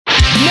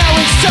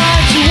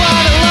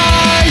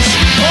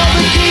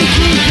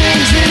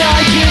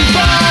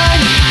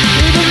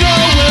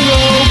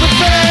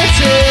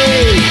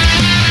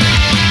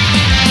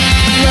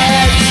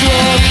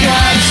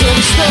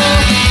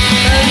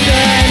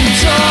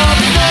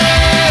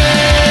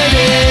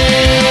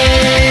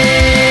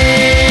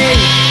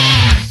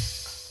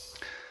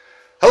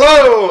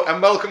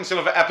and welcome to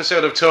another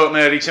episode of Talk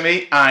Nerdy to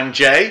Me. I'm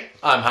Jay.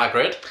 I'm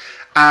Hagrid.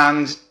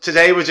 And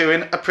today we're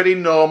doing a pretty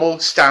normal,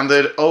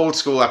 standard, old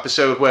school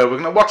episode where we're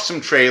going to watch some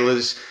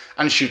trailers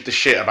and shoot the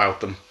shit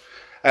about them.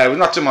 We've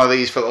not done one of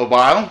these for a little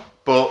while,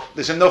 but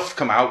there's enough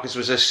come out because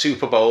there was a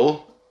Super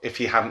Bowl, if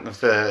you hadn't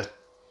heard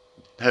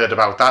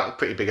about that, a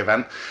pretty big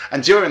event.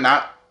 And during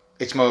that,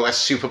 it's more or less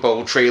Super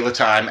Bowl trailer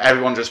time.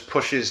 Everyone just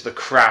pushes the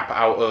crap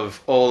out of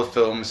all the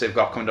films they've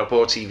got coming up,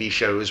 or TV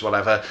shows,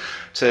 whatever,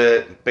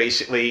 to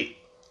basically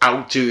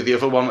outdo the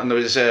other one. And there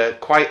was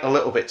quite a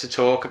little bit to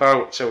talk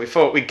about, so we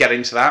thought we'd get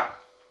into that.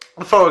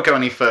 Before we go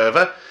any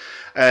further,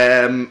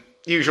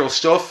 usual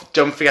stuff,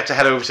 don't forget to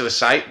head over to the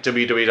site,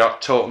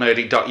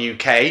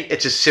 www.talknerdy.uk.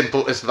 It's as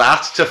simple as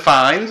that to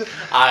find.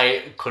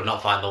 I could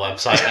not find the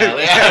website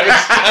earlier.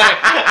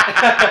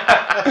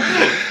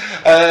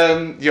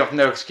 You have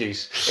no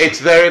excuse. It's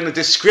there in the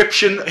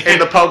description in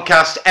the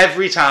podcast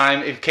every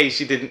time, in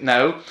case you didn't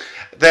know.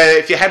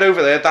 If you head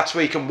over there, that's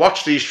where you can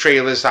watch these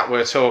trailers that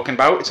we're talking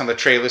about. It's on the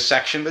trailers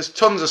section. There's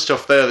tons of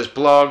stuff there. There's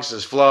blogs,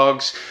 there's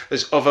vlogs,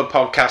 there's other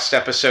podcast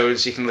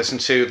episodes you can listen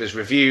to, there's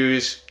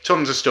reviews,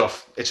 tons of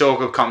stuff. It's all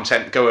good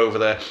content. Go over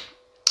there.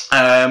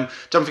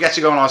 Don't forget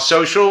to go on our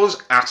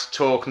socials at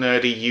Talk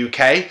Nerdy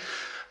UK.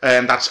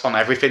 That's on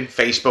everything,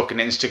 Facebook and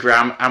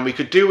Instagram. And we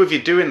could do with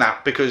you doing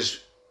that,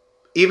 because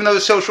even though the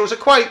socials are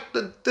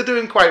they're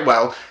doing quite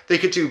well, they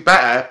could do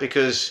better,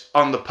 because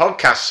on the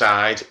podcast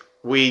side,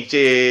 we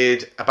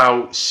did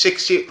about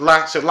 60,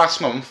 so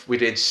last month we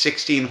did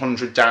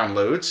 1,600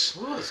 downloads.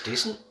 Oh, that's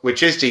decent.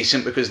 Which is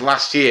decent, because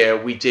last year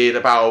we did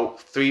about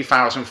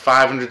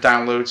 3,500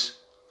 downloads.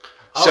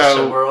 Oh,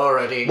 so we're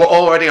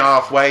already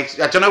halfway.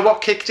 I don't know what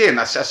kicked in.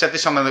 I said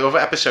this on the other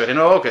episode. In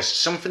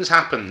August, something's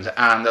happened,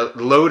 and a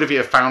load of you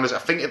have found us. I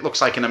think it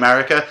looks like in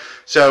America.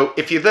 So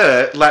if you're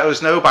there, let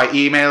us know by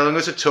emailing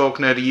us at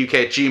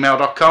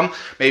talknerdyuk@gmail.com.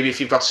 Maybe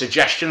if you've got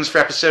suggestions for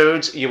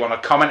episodes, you want to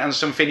comment on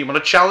something, you want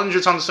to challenge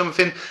us on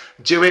something,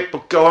 do it.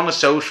 But go on the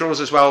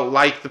socials as well,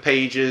 like the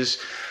pages.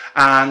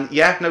 And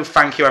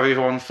thank you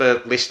everyone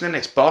for listening.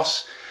 It's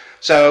boss.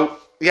 So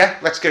yeah,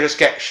 let's just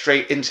get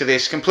straight into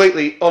this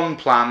completely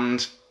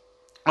unplanned,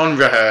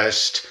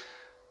 unrehearsed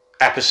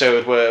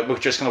episode where we're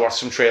just going to watch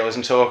some trailers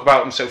and talk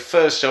about them. So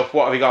first up,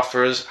 what have you got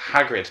for us,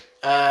 Hagrid?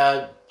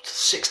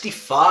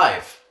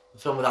 65, the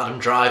film with Adam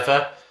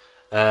Driver.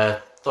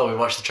 Thought we'd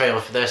watch the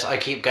trailer for this. I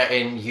keep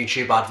getting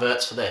YouTube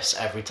adverts for this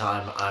every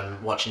time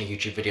I'm watching a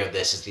YouTube video.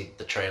 This is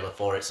the trailer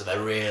for it, so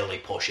they're really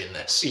pushing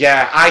this.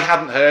 Yeah, I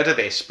hadn't heard of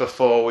this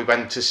before we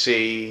went to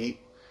see...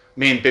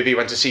 Me and Bibby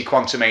went to see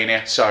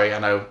Quantumania. Sorry, I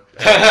know.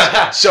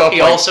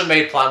 He also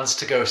made plans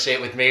to go see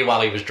it with me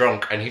while he was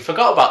drunk, and he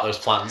forgot about those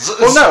plans.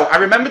 Well, no, I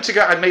remembered to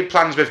go. I made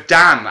plans with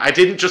Dan. I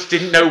didn't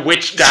know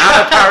which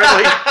Dan,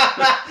 apparently.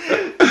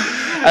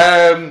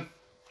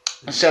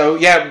 So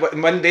yeah,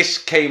 when this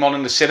came on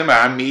in the cinema,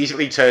 I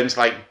immediately turned to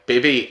like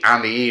Bibby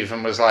and Eve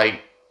and was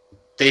like,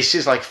 "This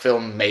is like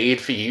film made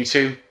for you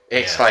two."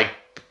 It's like,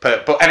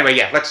 but anyway,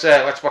 yeah. Let's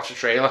watch the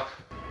trailer.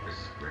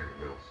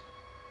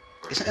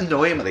 Isn't it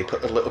annoying when they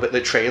put a little bit of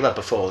the trailer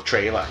before the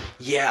trailer?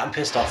 Yeah, I'm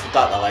pissed off with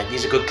that. They're like,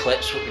 these are good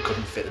clips, but we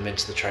couldn't fit them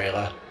into the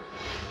trailer.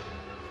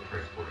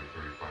 Transporting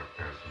 35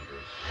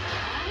 passengers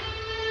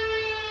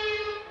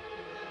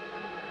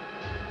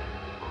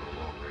on a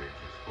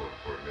long-range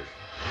exploratory mission.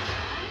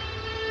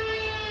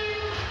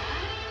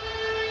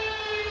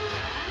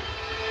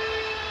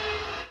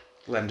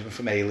 Lending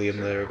from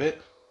Alien there a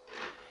bit.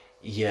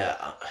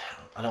 Yeah,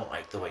 I don't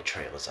like the way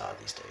trailers are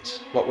these days.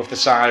 What with the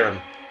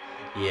siren?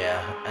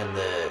 Yeah, and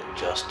the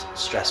just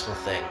stressful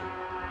thing,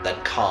 then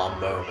calm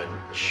moment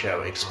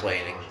show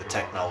explaining the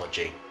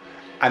technology.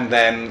 And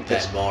then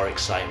there's more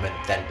excitement,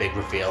 then big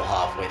reveal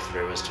halfway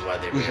through as to where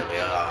they really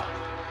are.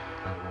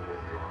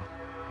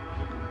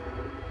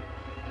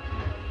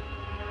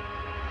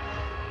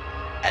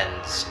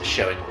 And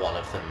showing one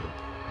of them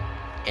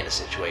in a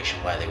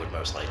situation where they would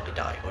most likely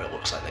die, where it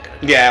looks like they're going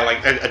to die. Yeah,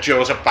 like a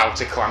jaw's about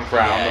to clamp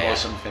around them or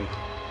something.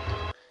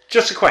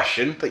 Just a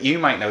question that you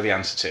might know the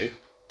answer to.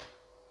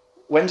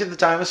 When did the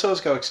dinosaurs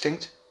go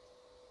extinct?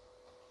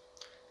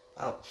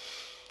 About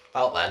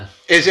then.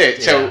 Is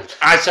it? Yeah.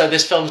 So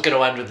this film's going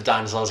to end with the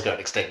dinosaurs going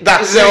extinct.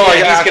 That's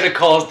he's going to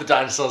cause the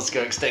dinosaurs to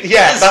go extinct.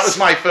 Yeah, that was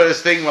my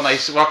first thing when I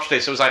watched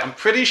this. I was like, I'm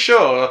pretty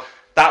sure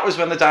that was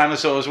when the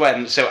dinosaurs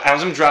went. So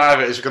Adam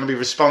Driver is going to be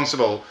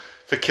responsible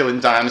for killing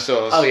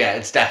dinosaurs. Oh yeah,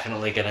 it's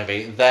definitely going to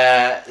be.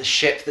 Their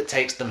ship that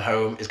takes them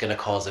home is going to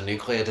cause a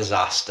nuclear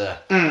disaster.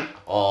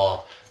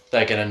 Or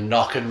they're going to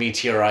knock a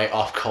meteorite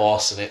off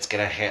course and it's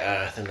going to hit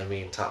Earth in the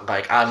meantime.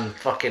 Like, I'm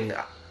fucking...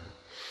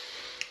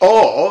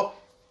 Or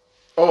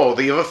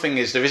the other thing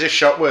is, there is a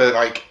shot where,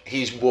 like,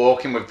 he's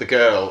walking with the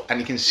girl and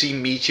you can see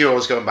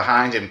meteors going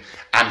behind him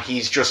and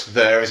he's just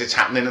there as it's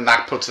happening, and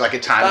that puts, like, a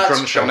time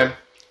crunch on him.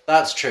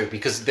 That's true,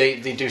 because they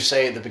do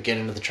say at the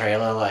beginning of the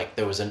trailer, like,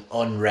 there was an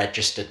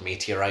unregistered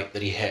meteorite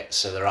that he hit,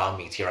 so there are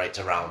meteorites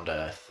around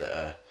Earth that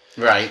are...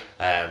 Right.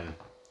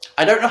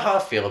 I don't know how I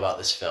feel about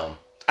this film.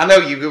 I know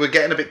you were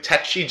getting a bit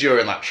tetchy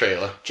during that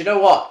trailer. Do you know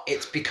what?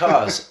 It's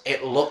because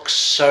it looks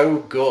so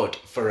good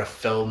for a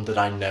film that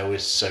I know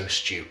is so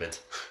stupid.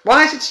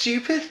 Why is it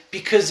stupid?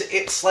 Because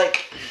it's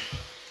like...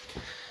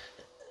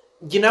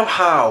 You know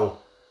how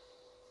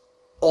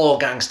all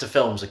gangster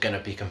films are going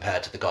to be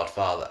compared to The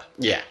Godfather?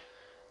 Yeah.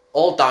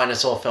 All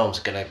dinosaur films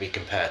are going to be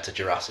compared to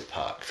Jurassic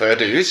Park. Fair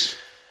dues.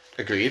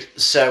 Agreed.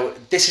 So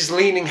this is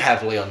leaning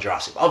heavily on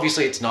Jurassic.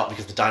 Obviously it's not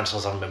because the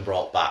dinosaurs haven't been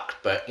brought back,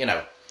 but, you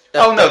know...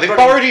 Oh no, they've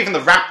borrowed even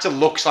the raptor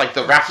looks like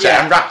the raptor,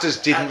 Yeah. and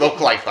raptors didn't look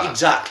like that.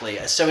 Exactly.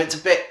 So it's a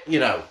bit, you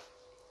know,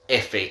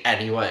 iffy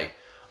anyway.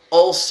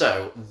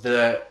 Also,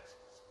 the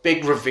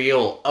big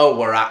reveal,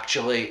 we're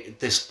actually,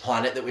 this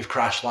planet that we've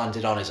crash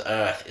landed on is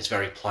Earth, is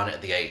very Planet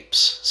of the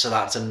Apes. So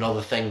that's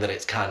another thing that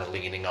it's kind of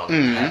leaning on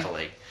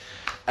heavily.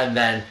 And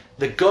then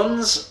the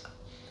guns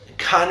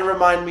kind of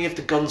remind me of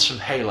the guns from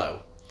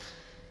Halo.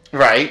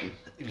 Right.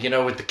 You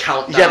know, with the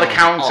countdown. Yeah, the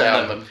counter on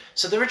on them. them.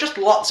 So there are just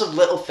lots of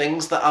little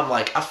things that I'm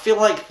like, I feel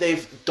like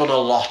they've done a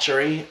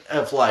lottery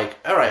of like,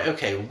 all right,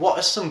 okay, what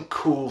are some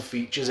cool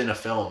features in a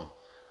film?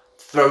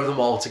 Throw them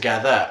all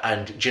together,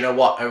 and do you know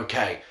what?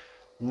 Okay,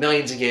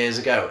 millions of years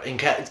ago,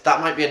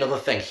 that might be another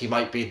thing. He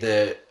might be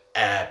the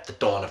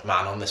dawn of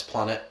man on this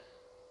planet.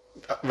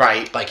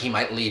 Right. Like he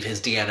might leave his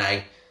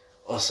DNA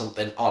or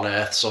something on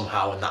Earth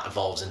somehow, and that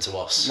evolves into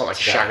us. What, like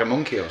today. shag a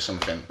monkey or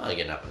something? Well,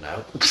 you never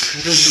know.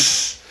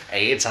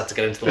 AIDS had to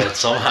get into the world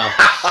somehow.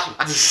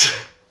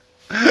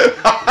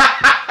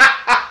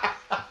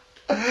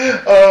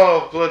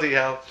 Oh, bloody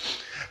hell.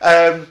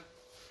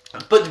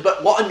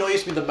 But what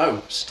annoys me the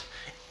most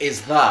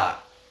is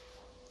that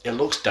it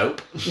looks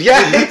dope.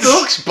 Yeah, it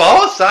looks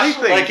boss, I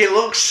think. Like, it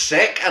looks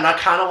sick, and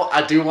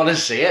I do want to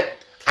see it.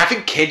 I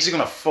think kids are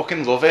going to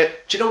fucking love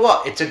it. Do you know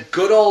what? It's a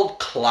good old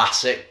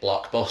classic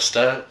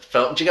blockbuster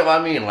film. Do you get what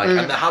I mean? Like,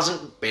 and there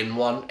hasn't been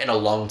one in a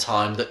long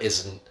time that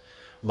isn't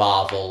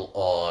Marvel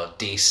or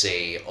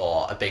DC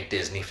or a big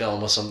Disney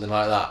film or something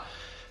like that.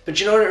 But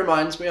do you know what it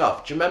reminds me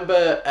of? Do you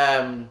remember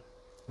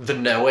The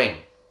Knowing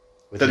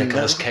with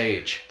Nicolas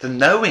Cage? The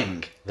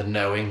Knowing? The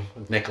Knowing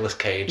with Nicolas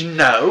Cage.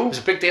 No. It was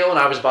a big deal when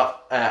I was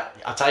about...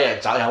 I'll tell you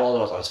exactly how old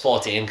I was. I was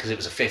 14 because it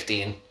was a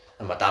 15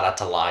 and my dad had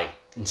to lie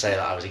and say that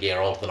I was a year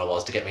older than I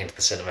was to get me into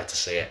the cinema to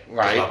see it.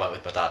 Right. I went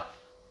with my dad.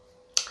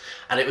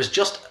 And it was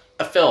just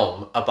a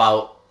film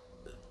about...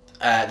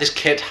 this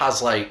kid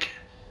has like...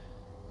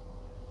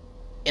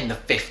 In the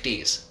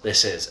 50s,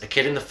 this is. A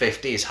kid in the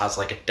 50s has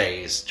like a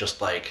day's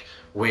just like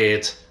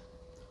weird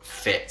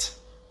fit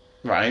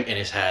Right. in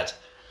his head.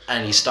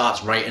 And he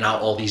starts writing out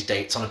all these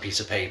dates on a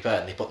piece of paper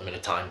and they put them in a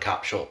time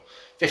capsule.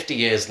 50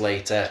 years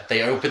later,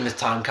 they open the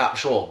time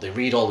capsule, they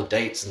read all the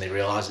dates and they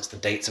realise it's the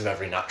dates of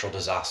every natural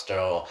disaster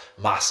or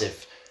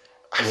massive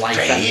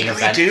life-ending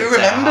event. I do that's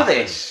remember happened.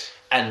 this.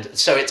 And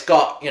so it's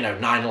got,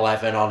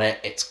 9/11 on it,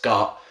 it's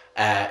got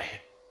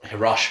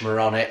Hiroshima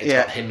on it, it's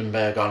got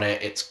Hindenburg on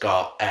it, it's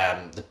got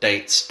the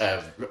dates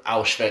of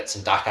Auschwitz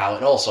and Dachau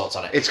and all sorts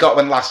on it. It's got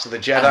When Last of the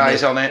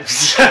Jedi's on it.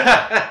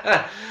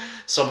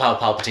 Somehow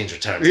Palpatine's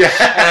returned.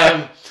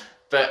 Yeah.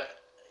 But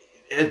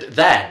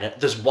then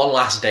there's one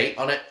last date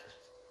on it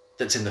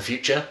that's in the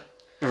future.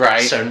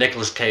 Right. So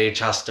Nicolas Cage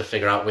has to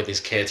figure out with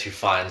his kid who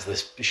finds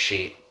this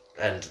sheet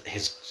and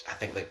I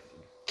think the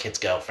kid's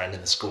girlfriend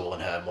in the school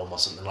and her mum or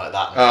something like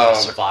that. And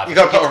survive. You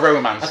got to put a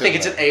romance. I think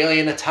in it's there. an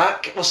alien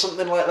attack or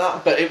something like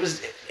that. But it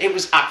was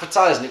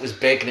advertised and it was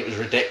big and it was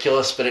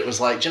ridiculous. But it was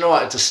like, do you know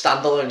what? It's a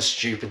standalone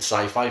stupid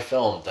sci-fi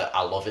film that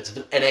I love. It's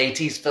an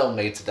 80s film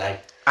made today.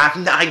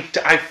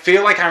 I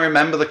feel like I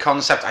remember the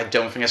concept. I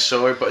don't think I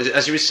saw it, but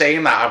as you were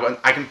saying that,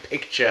 I can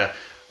picture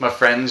my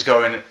friends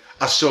going,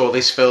 I saw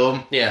this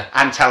film. Yeah.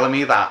 And telling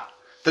me that.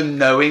 The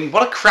Knowing.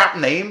 What a crap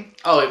name.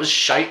 Oh, it was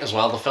shite as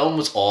well. The film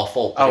was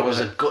awful. Oh, it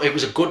was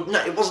a good.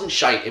 No, it wasn't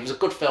shite. It was a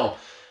good film,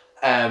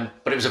 but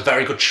it was a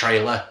very good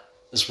trailer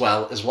as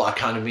well. Is what I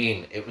kind of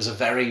mean. It was a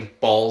very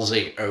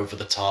ballsy, over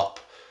the top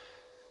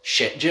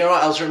shit. Do you know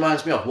what else it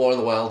reminds me of? War of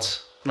the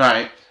Worlds.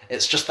 Right.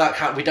 It's just that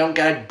kind. We don't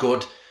get a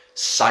good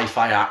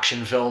sci-fi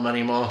action film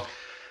anymore.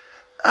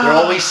 They're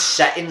always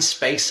set in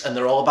space and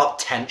they're all about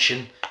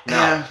tension.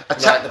 Now,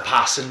 like The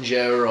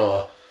Passenger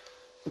or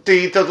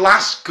the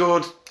last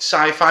good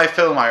sci-fi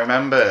film I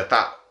remember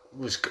that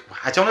was,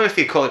 I don't know if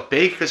you call it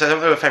big because I don't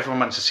know if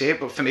everyone went to see it,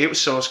 but for me it was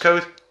Source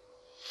Code.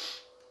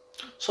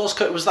 Source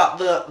Code, was that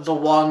the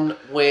one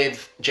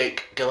with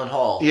Jake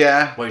Gyllenhaal?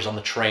 Yeah. Where he's on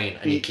the train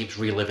and he keeps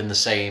reliving the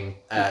same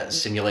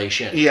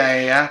simulation.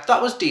 Yeah.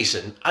 That was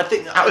decent. I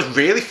think that was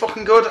really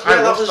fucking good. Yeah,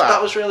 I loved that.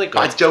 That was really good.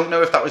 But I don't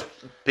know if that was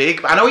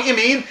big. I know what you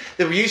mean.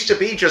 There used to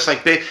be just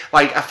like big,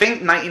 like I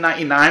think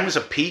 1999 was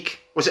a peak.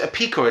 Was it a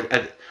peak or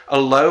a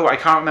low? I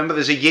can't remember.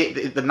 There's a year.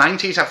 The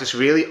 90s have this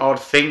really odd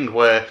thing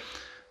where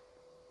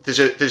it's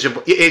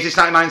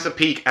 99 is the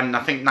peak and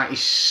I think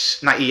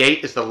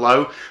 98 is the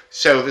low.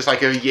 So there's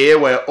like a year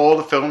where all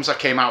the films that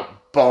came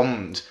out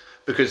bombed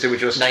because they were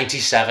just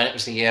 97. It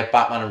was the year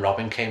Batman and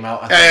Robin came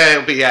out. I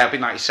think. It'll be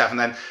 97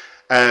 then.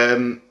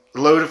 A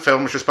load of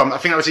films just bombed. I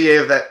think that was the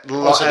year that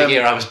Also the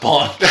year I was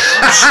born.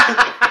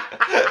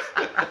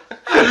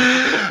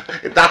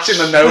 That's in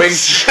the knowing.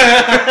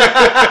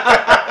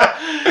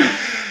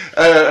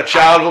 A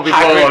child will be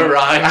Hagrid born, and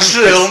arrives.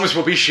 films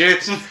will be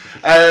shit.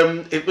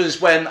 It was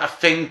when I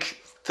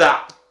think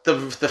that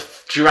the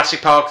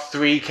Jurassic Park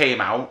 3 came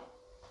out.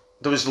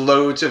 There was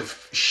loads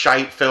of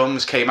shite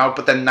films came out,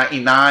 but then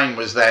 99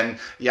 was then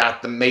you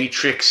had The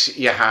Matrix,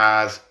 you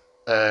had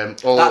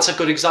That's a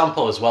good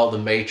example as well, The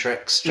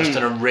Matrix, just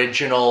an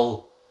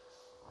original.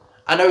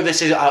 I know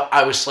this is.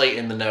 I was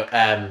slating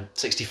the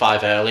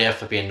 65 earlier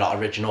for being not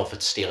original, for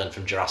stealing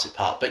from Jurassic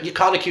Park, but you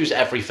can't accuse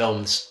every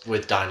film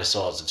with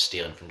dinosaurs of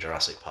stealing from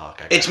Jurassic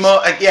Park. I guess. It's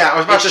more, I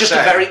was about It's to just say.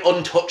 a very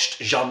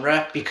untouched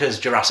genre because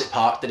Jurassic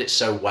Park did it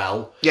so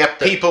well. Yeah,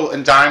 people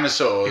and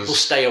dinosaurs. People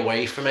stay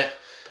away from it.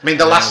 I mean,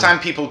 the last time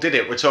people did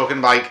it, we're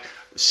talking like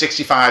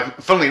 65.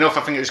 Funnily enough,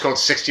 I think it was called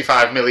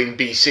 65 million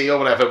BC or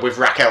whatever with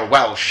Raquel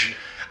Welch.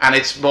 And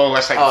it's more or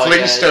less like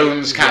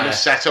Flintstones kind of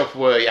setup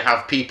where you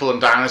have people and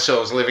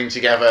dinosaurs living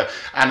together,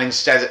 and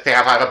instead they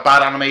have either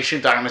bad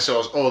animation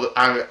dinosaurs or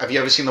have you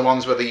ever seen the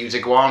ones where they use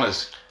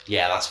iguanas?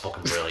 Yeah, that's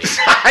fucking brilliant.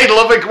 I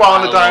love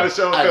iguana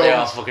dinosaur films. They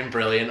are fucking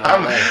brilliant,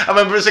 aren't they? I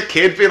remember as a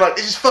kid being like,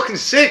 this is fucking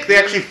sick. They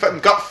actually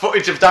got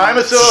footage of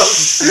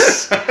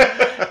dinosaurs.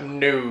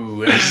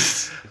 No.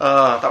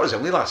 That was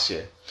only last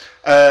year.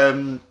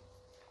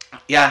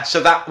 Yeah,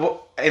 so that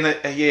in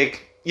a year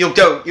you'll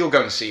go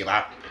and see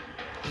that.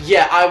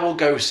 Yeah, I will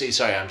go see.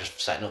 Sorry, I'm just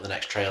setting up the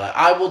next trailer.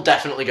 I will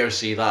definitely go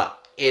see that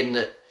in.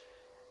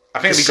 I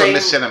think it'll be good in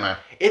the cinema.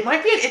 It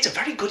might be. It's a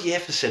very good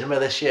year for cinema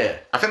this year.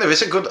 I think there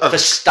is a good for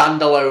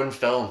standalone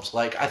films.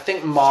 Like I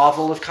think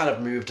Marvel have kind of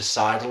moved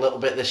aside a little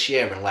bit this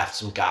year and left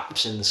some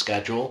gaps in the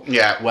schedule.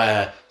 Yeah,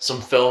 where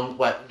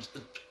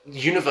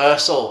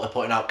Universal are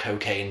putting out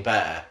Cocaine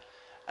Bear,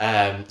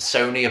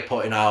 Sony are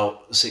putting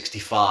out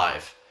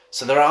 65.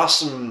 So there are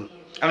some,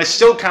 and it's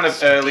still kind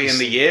of early in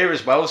the year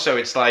as well. So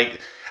it's like.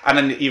 And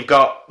then I've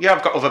got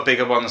other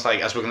bigger ones,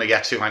 like, as we're going to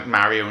get to, like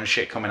Mario and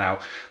shit coming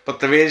out.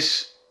 But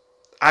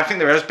I think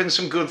there has been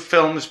some good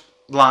films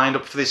lined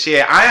up for this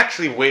year. I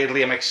actually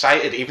weirdly am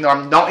excited, even though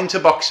I'm not into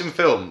boxing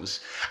films.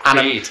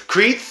 And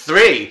Creed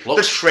 3,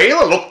 the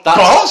trailer looked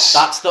boss.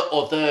 That's the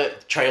other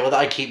trailer that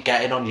I keep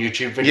getting on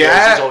YouTube videos.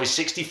 Yeah. It's always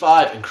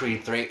 65 and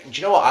Creed 3. And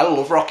do you know what? I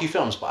love Rocky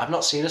films, but I've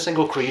not seen a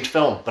single Creed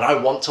film. But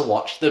I want to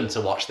watch them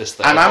to watch this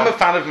thing. And I'm a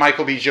fan of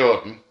Michael B.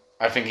 Jordan.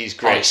 I think he's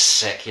great. Oh, he's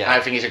sick, yeah.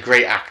 I think he's a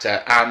great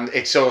actor. And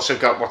it's also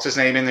got, what's his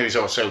name in, who's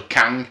also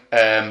Kang.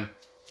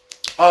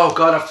 Oh,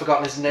 God, I've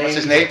forgotten his name. What's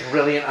his name? He's a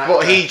brilliant actor.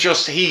 But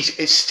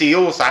it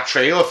steals that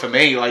trailer for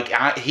me.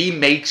 Like, he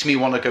makes me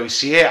want to go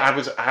see it.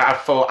 I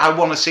thought, I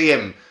want to see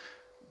him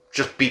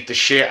just beat the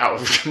shit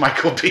out of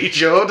Michael B.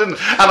 Jordan. And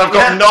I've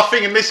got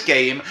nothing in this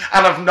game,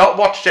 and I've not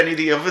watched any of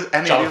the others.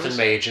 Jonathan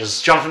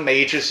Majors. Jonathan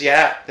Majors,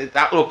 yeah.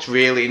 That looked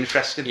really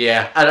interesting.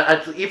 Yeah,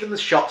 and even the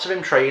shots of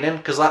him training,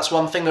 because that's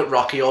one thing that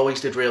Rocky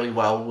always did really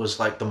well, was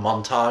like the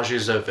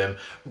montages of him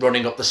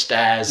running up the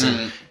stairs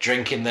and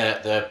drinking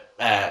the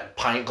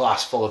pint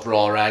glass full of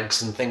raw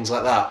eggs and things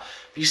like that.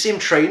 But you see him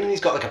training,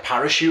 he's got like a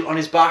parachute on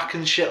his back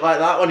and shit like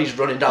that when he's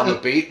running down the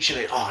beach, and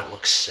it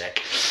looks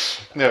sick.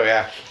 Oh,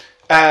 yeah.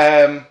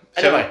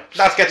 Anyway,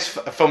 that gets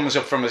a thumbs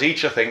up from us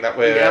each, I think, that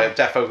we're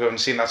defo going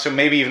to see that. So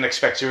maybe even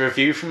expect a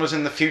review from us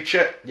in the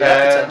future.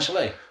 Yeah,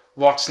 potentially.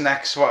 What's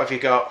next? What have you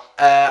got?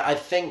 I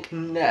think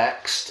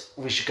next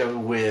we should go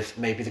with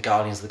maybe the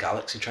Guardians of the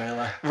Galaxy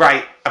trailer.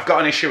 Right, I've got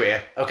an issue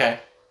here. Okay.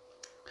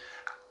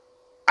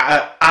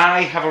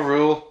 I have a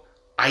rule.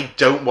 I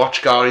don't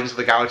watch Guardians of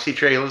the Galaxy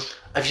trailers.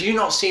 Have you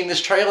not seen this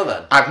trailer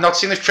then? I've not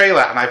seen this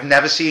trailer, and I've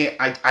never seen...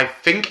 I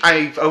think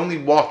I've only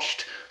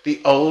watched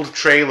the old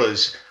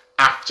trailers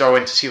after I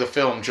went to see the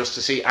film, just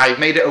to see. I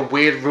made it a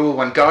weird rule.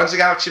 When Guardians of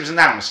the Galaxy was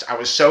announced, I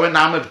was so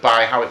enamoured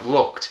by how it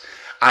looked.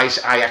 I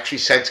actually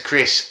said to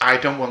Chris, I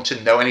don't want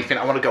to know anything.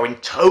 I want to go in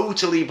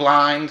totally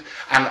blind,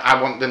 and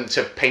I want them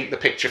to paint the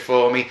picture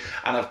for me.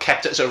 And I've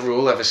kept it as a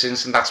rule ever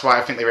since, and that's why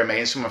I think they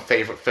remain some of my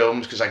favourite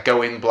films, because I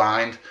go in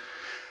blind.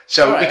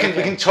 So we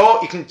can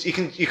talk.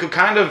 You could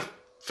kind of,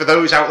 for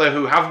those out there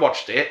who have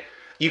watched it,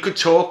 you could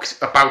talk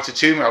about it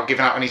to me without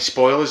giving out any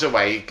spoilers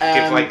away.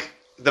 Give like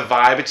the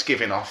vibe it's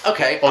giving off.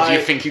 Okay. Or do you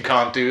think you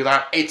can't do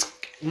that?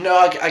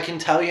 I can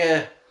tell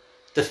you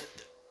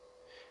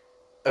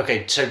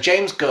okay, so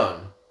James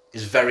Gunn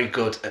is very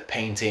good at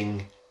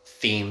painting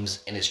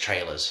themes in his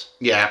trailers.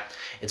 Yeah.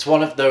 It's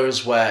one of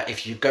those where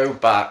if you go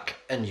back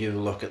and you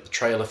look at the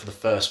trailer for the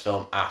first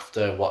film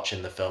after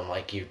watching the film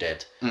like you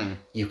did,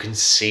 you can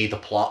see the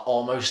plot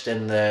almost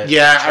in the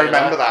trailer, I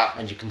remember that.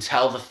 And you can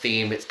tell the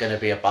theme, it's going to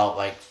be about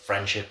like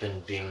friendship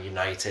and being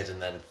united,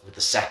 and then with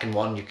the second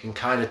one you can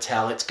kind of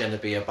tell it's going to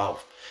be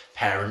about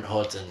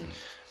parenthood and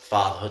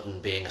fatherhood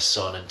and being a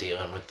son and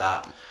dealing with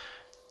that.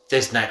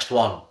 This next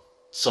one,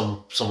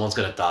 someone's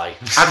gonna die.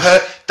 I've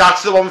heard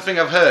that's the one thing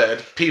I've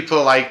heard. People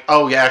are like,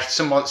 oh yeah,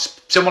 someone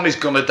is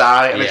gonna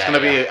die, and it's gonna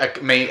be a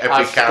big character.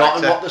 I've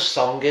forgotten what the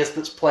song is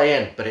that's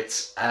playing, but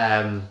it's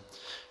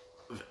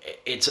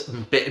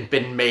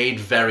been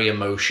made very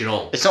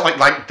emotional. It's not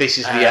like This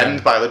Is the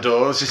End by The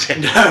Doors, is it?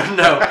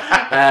 No.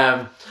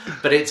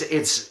 But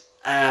it's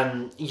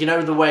you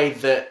know the way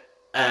that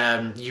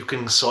you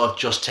can sort of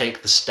just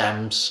take the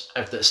stems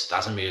of this.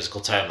 That's a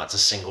musical term. That's a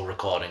single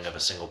recording of a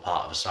single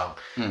part of a song.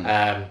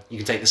 You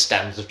can take the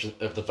stems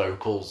of the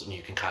vocals and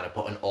you can kind of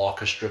put an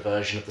orchestra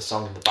version of the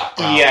song in the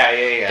background.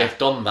 Yeah. They've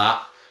done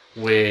that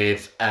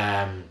with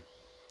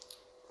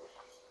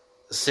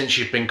Since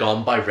You've Been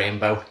Gone by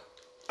Rainbow.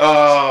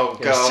 Oh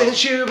god.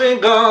 Since you've been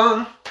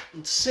gone,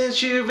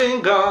 since you've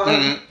been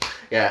gone.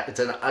 Yeah, it's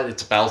a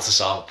belter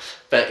song,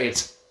 but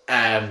it's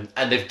and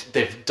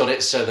they've done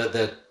it so that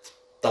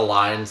the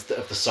lines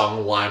of the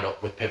song line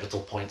up with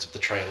pivotal points of the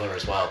trailer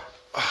as well.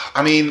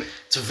 I mean,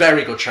 it's a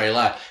very good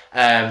trailer.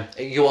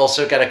 You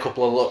also get a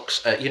couple of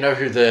looks at, you know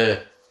who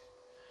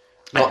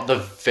not the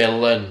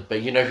villain,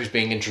 but you know who's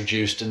being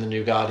introduced in the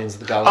new Guardians of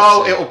the Galaxy.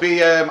 Oh, it'll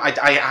be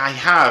I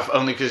have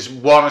only because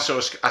one I saw a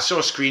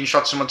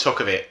screenshot someone took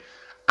of it,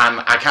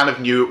 and I kind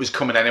of knew it was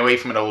coming anyway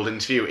from an old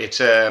interview.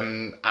 It's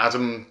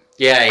Adam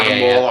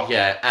Warlock.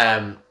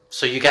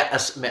 So you get I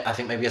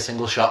think maybe a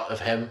single shot of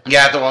him.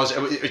 Yeah, there was.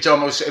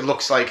 It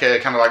looks like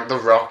kind of like The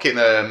Rock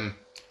in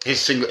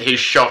his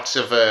shots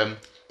of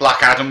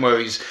Black Adam where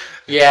he's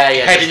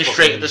heading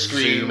straight at the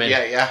screen. Zooming.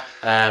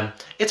 Yeah.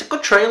 It's a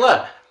good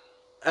trailer.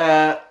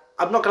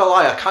 I'm not gonna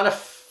lie, I kind of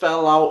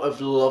fell out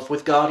of love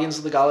with Guardians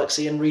of the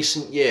Galaxy in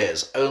recent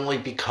years, only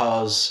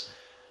because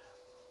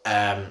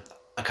I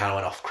kind of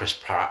went off Chris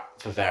Pratt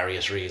for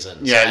various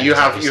reasons. Yeah, you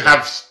have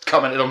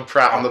commented on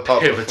Pratt on the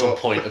podcast. Pivotal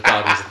point of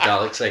Guardians of the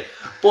Galaxy,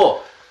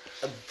 but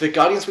the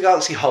Guardians of the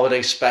Galaxy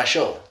Holiday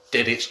Special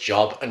did its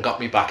job and got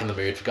me back in the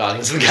mood for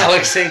Guardians of the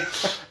Galaxy.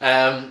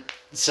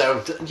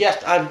 So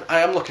yes,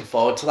 I am looking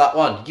forward to that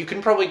one. You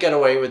can probably get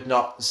away with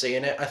not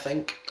seeing it, I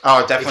think.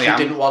 Oh, definitely. If you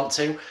didn't want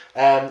to.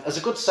 As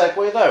a good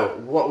segue though,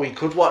 what we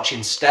could watch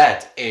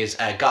instead is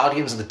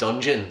Guardians of the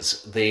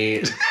Dungeons,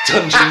 the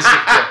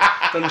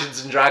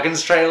Dungeons and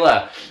Dragons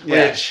trailer,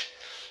 which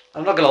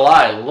I'm not gonna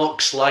lie,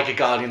 looks like a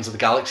Guardians of the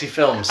Galaxy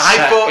film.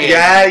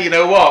 You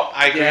know what?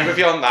 I agree with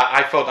you on that.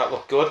 I thought that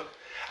looked good.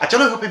 I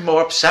don't know if I'd be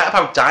more upset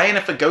about dying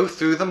if I go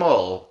through them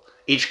all,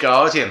 each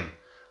Guardian.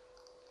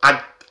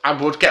 I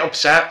would get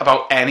upset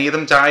about any of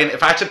them dying.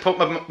 If I had to put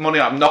my money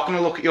on, I'm not going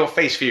to look at your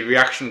face for your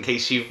reaction in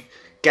case you've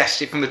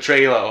guessed it from the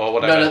trailer or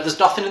whatever. No, there's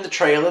nothing in the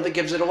trailer that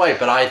gives it away,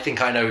 but I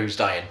think I know who's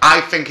dying.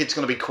 I think it's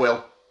going to be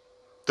Quill.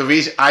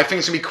 I think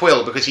it's going to be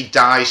Quill because he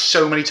dies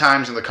so many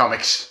times in the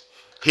comics.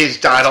 He's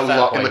died a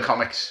lot in the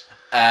comics.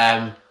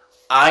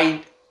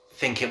 I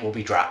think it will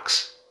be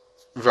Drax.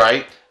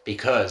 Right.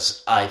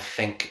 Because I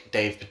think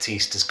Dave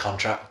Bautista's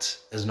contract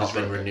has not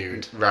been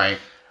renewed. Right.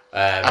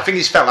 I think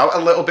he's fell out a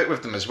little bit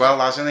with them as well,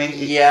 hasn't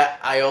he? Yeah,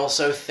 I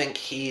also think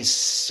he's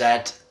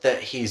said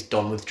that he's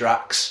done with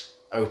Drax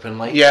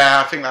openly.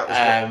 Yeah, I think that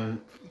was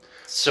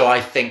so I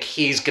think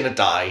he's going to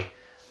die.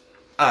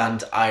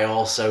 And I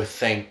also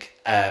think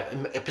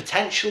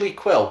potentially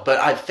Quill, but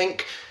I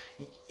think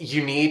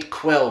you need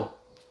Quill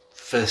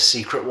for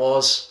Secret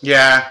Wars.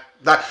 Yeah,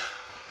 I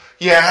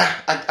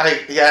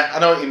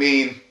know what you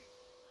mean.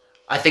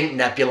 I think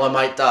Nebula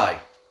might die.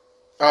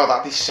 Oh,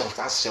 that'd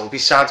still be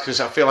sad because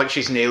I feel like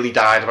she's nearly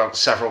died about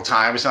several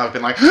times, and I've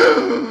been like,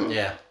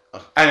 yeah.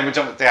 Anyway, we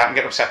don't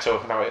get upset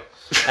talking about it.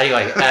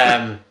 Anyway,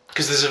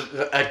 because there's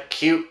a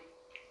cute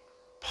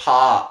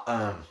part.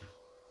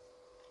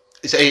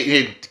 There's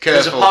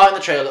a part in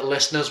the trailer that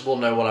listeners will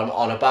know what I'm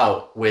on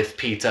about with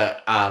Peter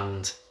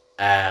and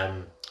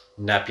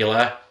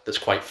Nebula. That's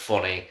quite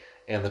funny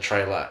in the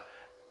trailer.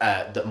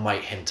 That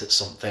might hint at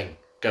something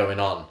going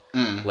on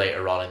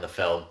later on in the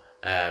film.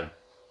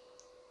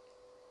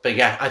 But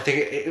yeah, I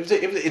think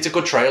it's a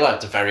good trailer.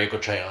 It's a very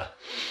good trailer.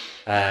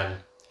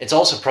 It's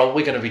also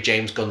probably going to be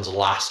James Gunn's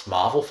last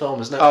Marvel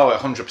film, isn't it? Oh,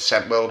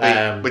 100% will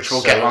be, which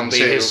we'll get on to.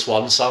 His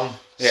swan song.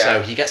 Yeah.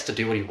 So he gets to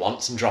do what he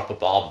wants and drop a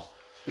bomb.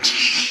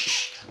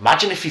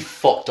 Imagine if he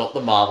fucked up the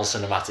Marvel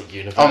Cinematic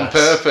Universe. On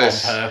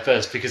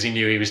purpose. Because he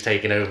knew he was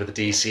taking over the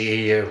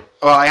DCEU.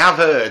 Well, I have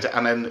heard,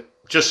 and then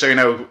just so you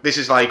know, this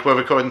is like, we're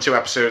recording 2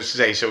 episodes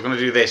today, so we're going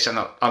to do this, and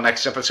our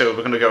next episode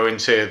we're going to go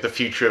into the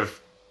future of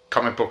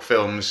comic book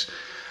films.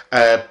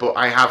 But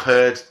I have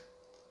heard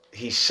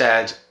he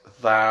said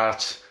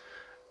that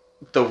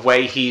the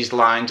way he's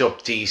lined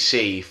up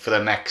DC for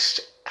the next,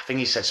 I think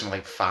he said something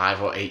like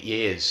 5 or 8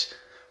 years,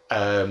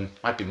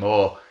 might be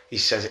more. He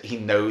says he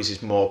knows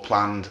is more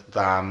planned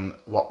than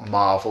what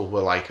Marvel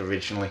were like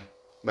originally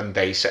when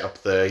they set up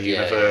the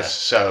universe. Yeah.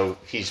 So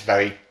he's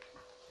very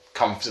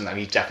confident that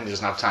he definitely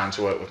doesn't have time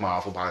to work with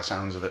Marvel by the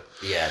sounds of it.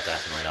 Yeah,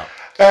 definitely not.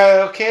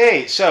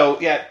 Okay, so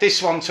yeah, this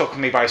one took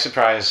me by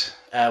surprise.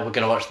 We're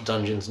going to watch the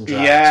Dungeons and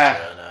Dragons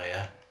trailer now,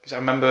 yeah. Because I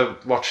remember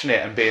watching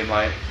it and being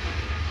like...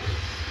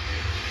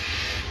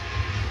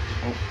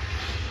 Oh.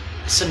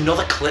 It's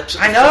another clip.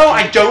 I know,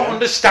 I don't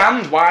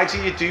understand. Why do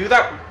you do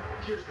that?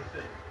 Here's the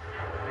thing.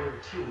 They're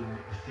a team of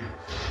thieves.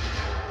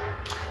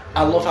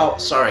 I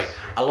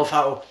love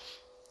how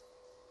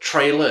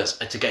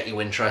trailers are to get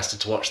you interested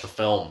to watch the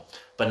film,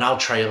 but now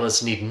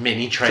trailers need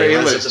mini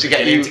trailers to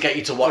get you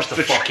to watch the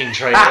fucking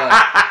trailer.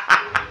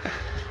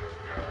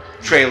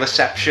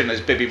 Trailerception, as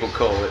Bibby would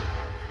call it.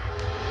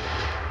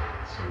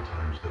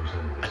 Sometimes those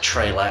enemies. A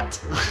trailette.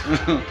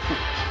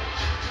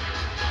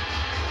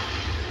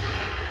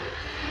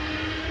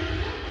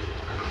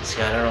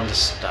 See, I don't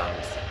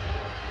understand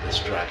this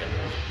dragon.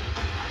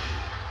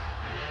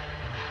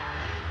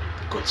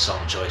 Good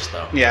song choice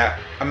though. Yeah,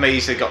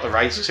 amazed they got the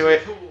rights to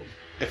it.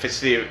 If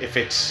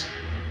it's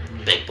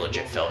Big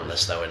budget film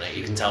this though, innit?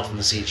 You can tell from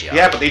the CGI.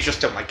 yeah, but they just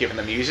don't like giving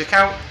the music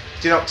out.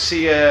 Do you not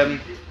see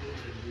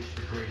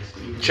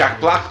Jack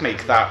Black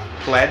make that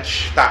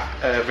pledge,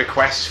 that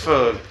request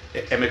for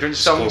immigrant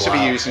song to be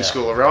used in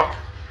School of Rock?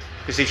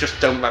 Because they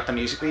just don't let the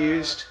music be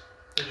used.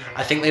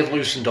 I think they've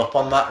loosened up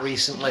on that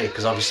recently,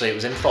 because obviously it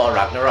was in Thor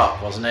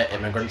Ragnarok, wasn't it?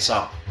 Immigrant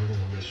song. You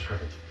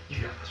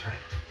got this right.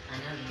 I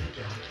know you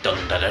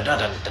don't. Dun, dun, dun,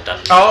 dun, dun, dun,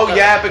 Oh, dun,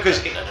 yeah, dun,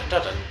 because dun, dun,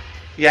 dun, dun.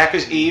 Yeah,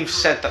 because Eve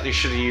said that they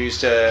should have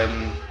used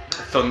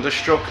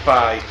Thunderstruck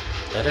by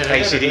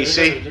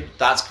AC/DC.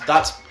 That's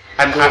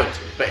And good,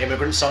 but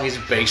Immigrant Song is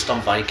based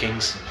on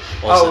Vikings.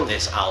 Also,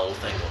 this owl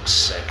thing looks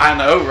sick. I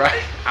know,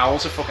 right?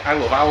 Owls are fucking... I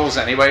love owls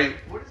anyway.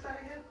 What is that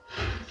again?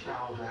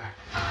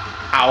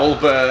 Owlback.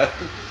 Owlbear.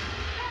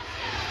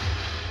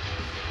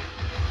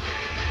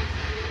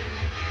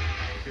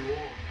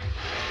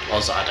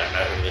 Also, I don't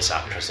know who this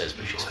actress is,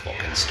 but she's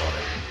fucking stunning.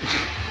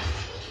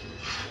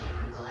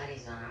 I'm glad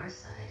he's on our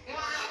side.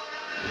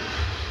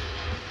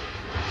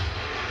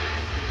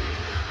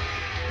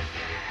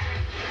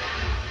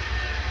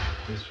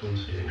 This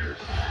one's dangerous.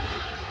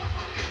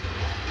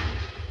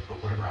 But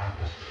whatever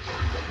happens,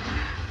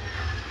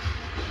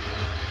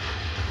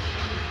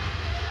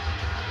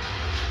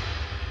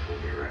 we'll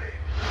be ready.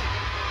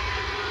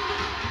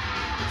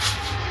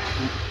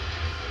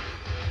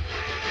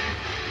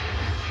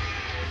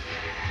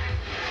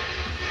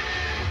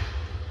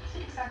 Is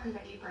it exactly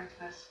that you bring to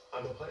this?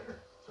 I'm a planner.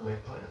 I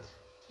make plans.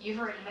 You've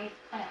already made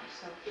plans,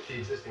 so If the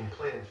existing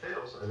plan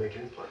fails, I make a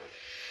new plan.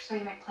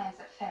 you make plans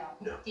that fail.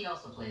 He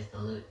also plays the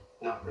lute.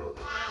 Not really.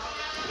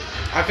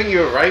 I think you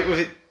were right with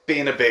it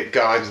being a bit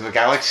Guardians of the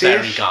Galaxy.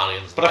 Very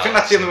Guardians. But I think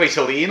that's the only way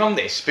to lean on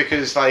this,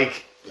 because,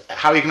 like,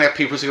 how are you going to get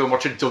people to go and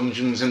watch a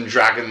Dungeons and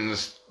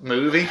Dragons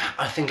movie?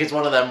 I think it's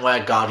one of them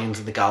where Guardians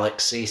of the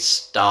Galaxy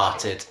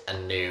started a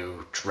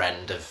new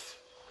trend of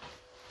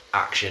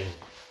action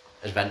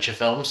adventure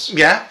films.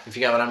 Yeah. If you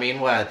get what I mean,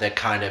 where they're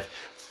kind of...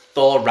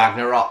 Thor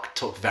Ragnarok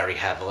took very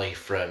heavily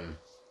from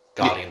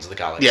Guardians of the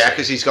Galaxy. Yeah,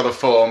 because he's got to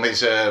form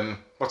his,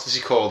 what does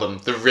he call them?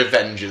 The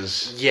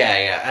Revengers.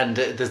 Yeah, and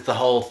there's the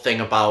whole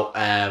thing about,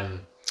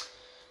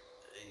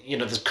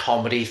 there's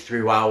comedy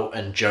throughout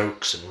and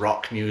jokes and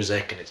rock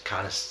music, and it's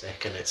kind of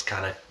sick and it's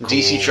kind of cool.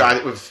 DC tried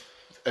it with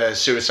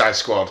Suicide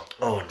Squad.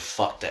 Oh, and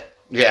fucked it.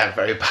 Yeah,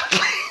 very badly.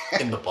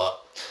 In the butt.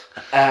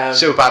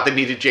 So bad they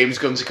needed James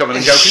Gunn to come in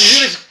and go, can you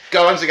do this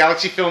Guardians of the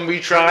Galaxy film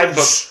we tried?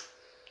 But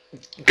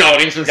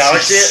Guardians of the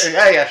Galaxy?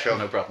 Yeah, sure,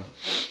 no problem.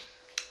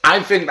 I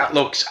think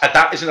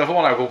that is another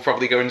one I will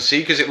probably go and see,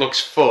 because it looks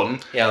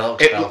fun. Yeah, that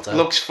looks belter.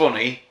 looks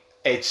funny.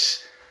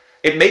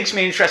 It makes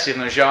me interested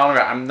in the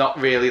genre. I'm not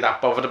really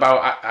that bothered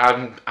about.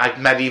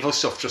 Medieval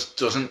stuff just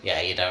doesn't.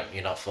 Yeah,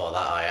 you're not for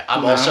that, are you?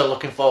 I'm also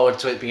looking forward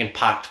to it being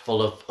packed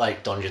full of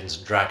like Dungeons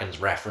and Dragons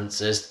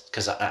references,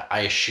 because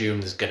I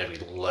assume there's going to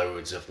be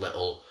loads of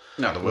little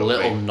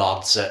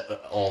nods at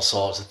all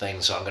sorts of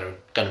things. So I'm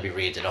going to be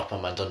reading up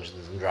on my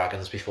Dungeons and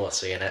Dragons before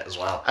seeing it as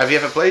well. Have you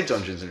ever played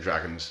Dungeons and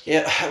Dragons?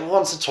 Yeah,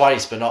 once or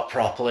twice, but not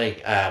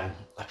properly. I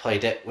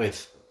played it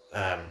with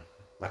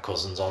my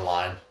cousins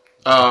online.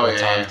 Oh,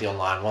 The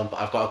online one,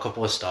 but I've got a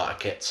couple of starter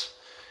kits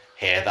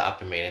here that I've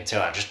been meaning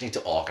to. I just need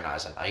to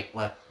organise a night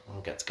where we'll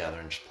get together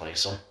and just play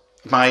some.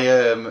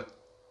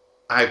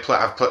 I've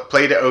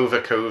played it over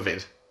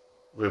COVID.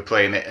 We were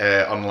playing it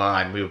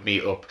online. We would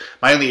meet up.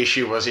 My only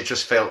issue was it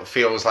just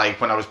feels like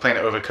when I was playing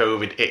it over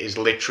COVID, it is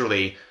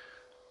literally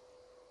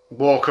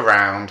walk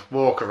around,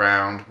 battle,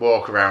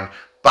 walk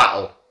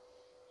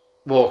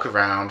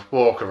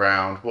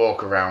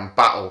around,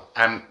 battle,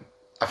 and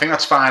I think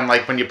that's fine,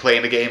 like, when you're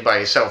playing a game by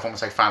yourself,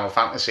 almost like Final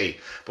Fantasy.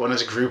 But when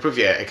there's a group of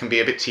you, it can be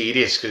a bit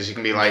tedious, because you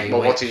can be like,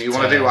 well, what do you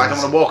want to do? I don't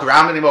want to walk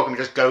around anymore, can we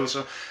just go?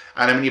 So,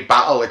 and then when you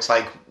battle, it's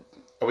like,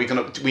 are we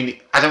going to...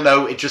 I don't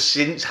know, it just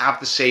didn't have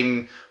the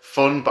same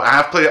fun, but I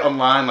have played it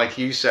online, like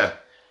you said.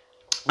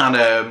 And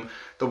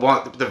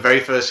the very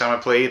first time I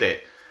played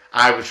it,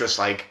 I was just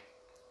like...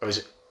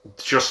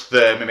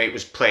 my mate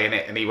was playing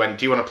it, and he went,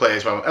 do you want to play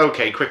as well? I went,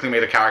 okay, quickly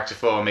made a character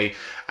for me,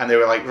 and they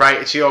were like,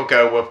 right, it's your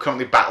go, we're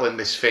currently battling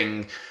this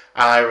thing.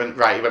 And I went,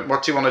 right, he went,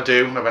 what do you want to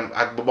do? And I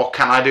went, what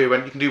can I do? He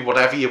went, you can do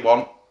whatever you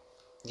want.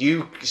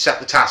 You set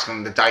the task,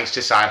 and the dice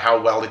decide how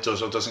well it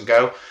does or doesn't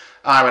go.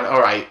 And I went,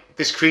 all right,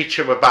 this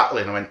creature we're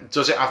battling, I went,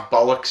 does it have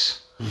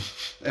bollocks?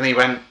 And he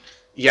went,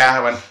 yeah.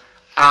 I went,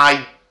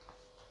 I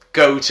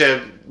go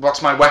to,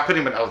 what's my weapon?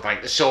 He went, oh,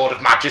 like the Sword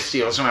of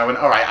Majesty or something. I went,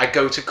 all right, I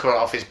go to cut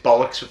off his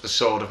bollocks with the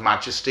Sword of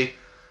Majesty.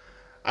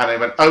 And he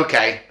went,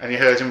 okay. And you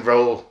heard him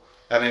roll.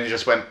 And then he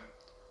just went,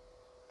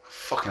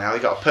 fucking hell, he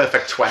got a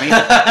perfect 20.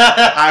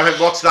 I went,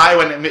 what's that? I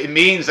went, it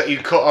means that you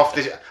cut off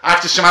this. I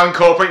have to somehow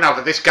incorporate now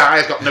that this guy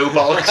has got no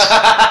bollocks.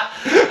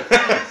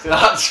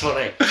 That's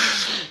funny.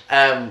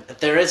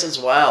 There is as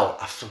well,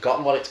 I've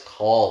forgotten what it's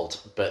called,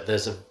 but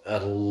there's a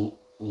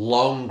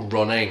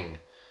long-running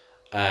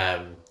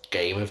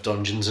game of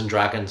Dungeons and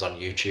Dragons on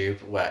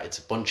YouTube, where it's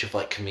a bunch of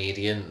like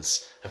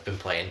comedians have been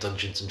playing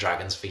Dungeons and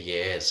Dragons for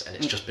years, and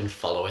it's just been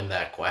following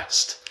their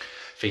quest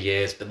for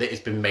years. But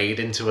it's been made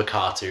into a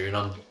cartoon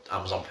on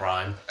Amazon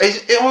Prime.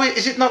 Is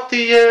it not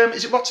the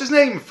is it what's his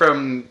name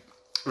from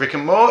Rick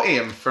and Morty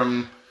and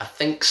from? I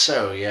think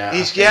so. Yeah.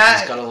 He's He's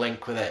got a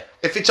link with it.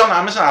 If it's on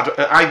Amazon,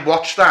 I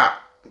watched that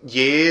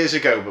years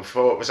ago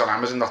before it was on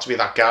Amazon. Not to be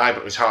that guy, but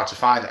it was hard to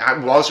find.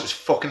 It was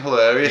fucking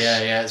hilarious.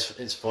 Yeah,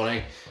 it's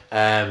funny.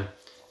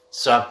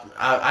 So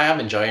I am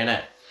enjoying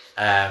it,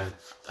 and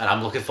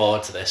I'm looking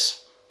forward to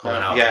this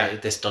coming out. Yeah.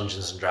 This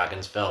Dungeons and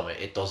Dragons film.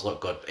 It does look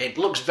good. It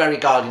looks very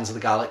Guardians of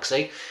the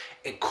Galaxy.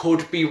 It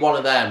could be one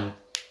of them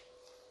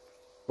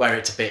where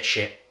it's a bit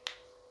shit.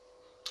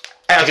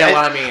 You get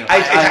what I mean?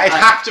 I'd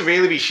have to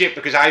really be shit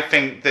because I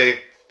think that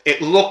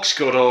it looks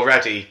good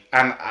already,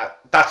 and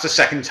that's the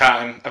second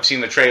time I've seen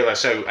the trailer,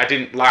 so I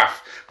didn't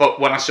laugh. But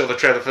when I saw the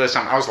trailer the first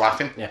time, I was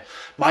laughing. Yeah.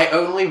 My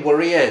only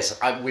worry is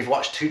we've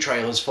watched 2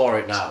 trailers for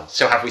it now.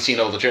 So have we seen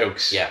all the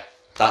jokes? Yeah,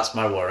 that's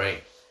my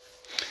worry.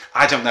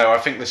 I don't know. I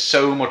think there's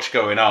so much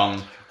going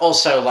on.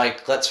 Also,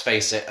 like, let's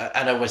face it.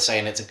 I know we're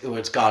saying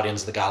it's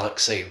Guardians of the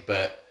Galaxy,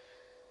 but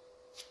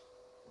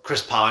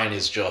Chris Pine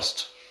is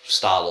just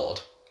Star-Lord.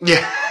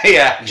 Yeah,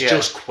 yeah. He's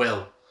just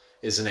Quill,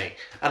 isn't he?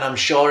 And I'm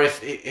sure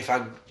if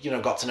I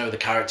got to know the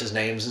characters'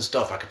 names and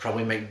stuff, I could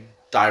probably make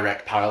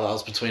direct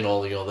parallels between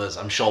all the others.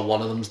 I'm sure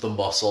one of them's the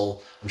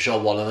muscle. I'm sure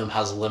one of them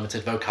has a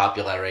limited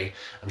vocabulary.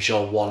 I'm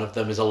sure one of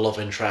them is a love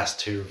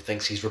interest who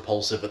thinks he's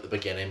repulsive at the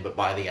beginning, but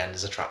by the end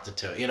is attracted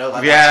to it. You know,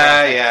 like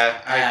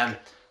yeah.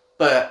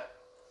 But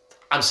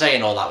I'm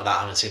saying all that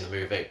without having seen the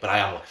movie. But I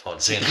am looking forward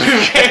to seeing the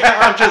movie.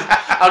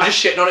 I'm just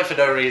shitting on it for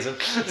no reason.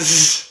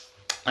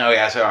 Oh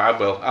yeah, so I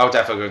will. I'll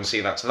definitely go and see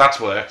that. So that's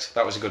worked.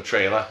 That was a good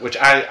trailer, which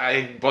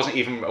I wasn't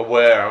even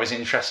aware I was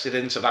interested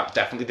in. So that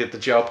definitely did the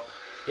job.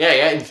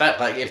 Yeah. In fact,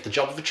 like if the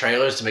job of a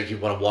trailer is to make you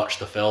want to watch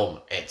the film,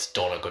 it's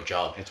done a good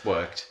job. It's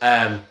worked.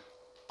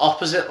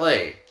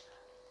 Oppositely,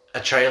 a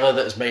trailer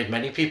that has made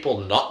many people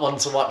not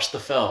want to watch the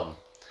film.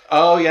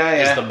 Oh yeah.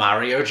 Is the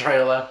Mario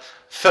trailer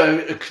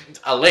for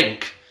a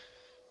link,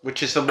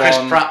 which is the Chris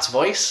one. Pratt's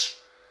voice.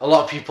 A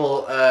lot of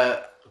people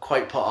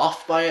quite put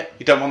off by it.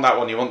 You don't want that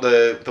one. You want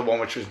the one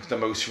which was the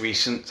most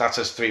recent. That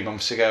says 3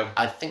 months ago.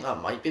 I think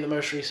that might be the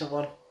most recent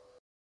one.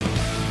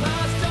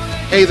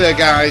 Hey there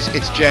guys,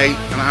 it's Jay,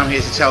 and I'm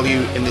here to tell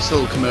you in this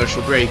little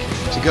commercial break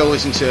to go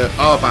listen to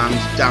our band,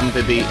 Dan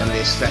Bibby and the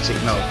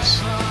Aesthetic Knobs.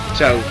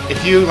 So,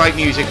 if you like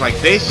music like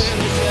this,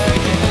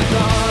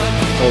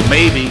 or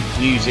maybe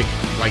music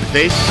like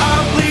this,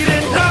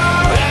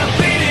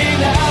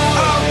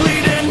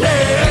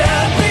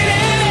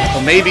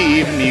 or maybe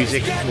even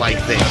music like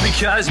this,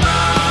 because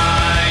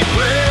my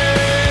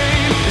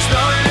brain is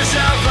throwing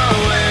itself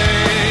away.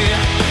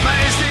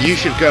 you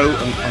should go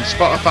on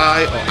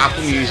Spotify or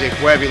Apple Music,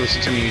 wherever you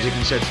listen to music,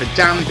 and search for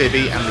Dan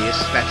Bibby and the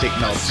Aesthetic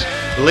Knobs.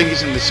 The link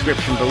is in the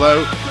description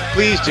below.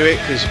 Please do it,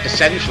 because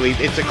essentially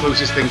it's the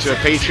closest thing to a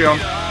Patreon.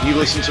 You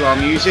listen to our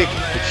music,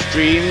 it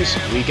streams,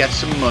 we get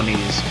some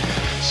monies.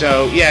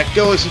 So yeah,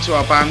 go listen to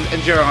our band,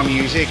 enjoy our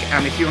music,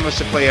 and if you want us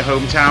to play your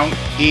hometown,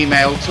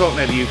 email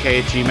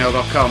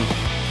talknerduk@gmail.com.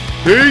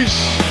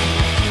 Peace!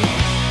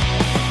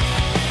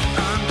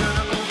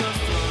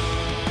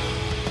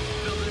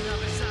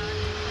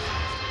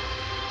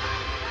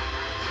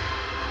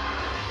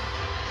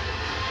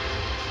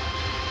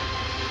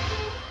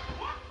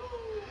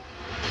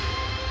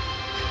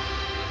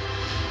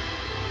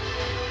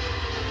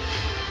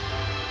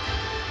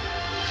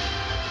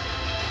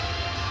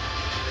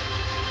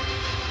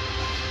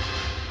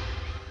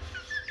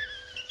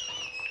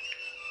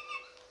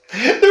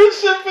 There was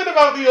something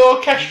about the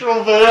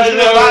orchestral version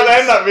of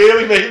that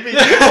really made me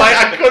like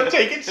I couldn't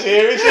take it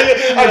seriously.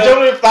 I don't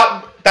know if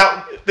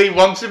that they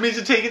wanted me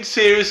to take it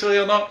seriously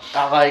or not.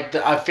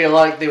 I feel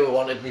like they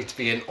wanted me to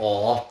be in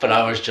awe, but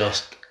I was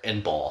just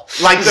in awe.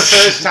 Like the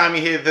first time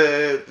you hear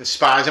the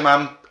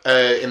Spider-Man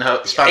in Spider-Man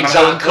Exactly.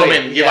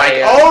 Homecoming, you're like,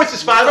 Yeah. oh, it's a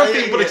Spider-Man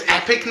thing, but it's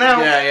epic now.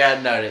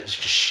 No, it's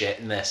just shit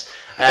in this.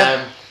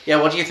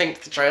 What do you think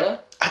of the trailer?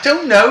 I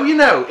don't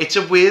know, it's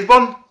a weird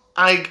one.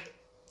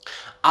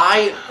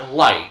 I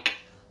like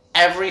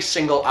every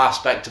single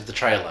aspect of the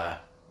trailer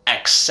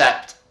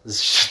except the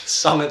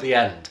song at the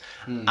end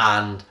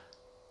and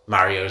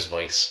Mario's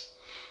voice.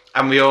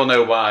 And we all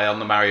know why on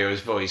the Mario's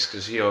voice,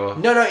 because you're...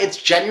 No,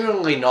 it's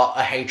genuinely not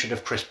a hatred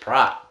of Chris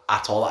Pratt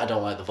at all. I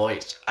don't like the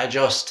voice. I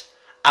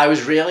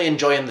was really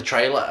enjoying the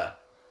trailer.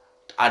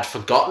 I'd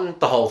forgotten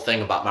the whole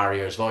thing about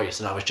Mario's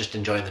voice and I was just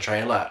enjoying the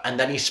trailer. And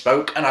then he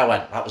spoke and I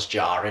went, that was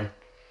jarring.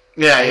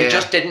 Yeah. It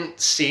just didn't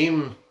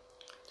seem...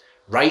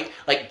 right?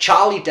 Like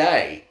Charlie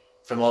Day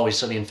from Always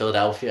Sunny in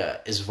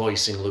Philadelphia is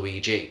voicing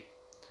Luigi.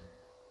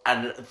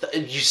 And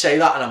you say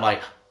that and I'm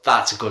like,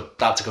 that's a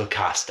good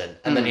casting.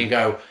 And then you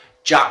go,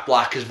 Jack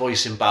Black is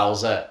voicing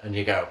Bowser, and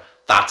you go,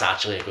 that's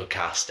actually a good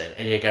casting.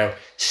 And you go,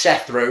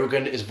 Seth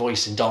Rogen is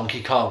voicing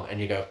Donkey Kong, and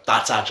you go,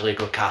 that's actually a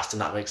good casting,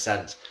 that makes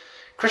sense.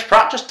 Chris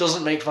Pratt just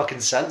doesn't make fucking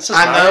sense as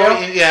I know,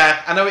 Mario.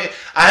 yeah, I know.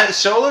 I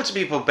saw loads of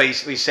people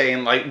basically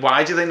saying, like,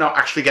 why do they not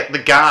actually get the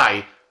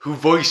guy who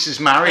voices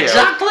Mario,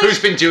 Exactly. who's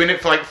been doing it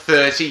for like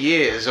 30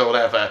 years or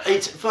whatever?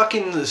 It's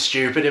fucking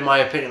stupid in my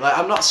opinion. Like,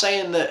 I'm not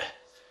saying that.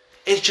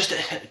 It's just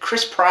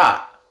Chris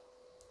Pratt,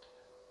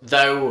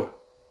 though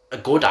a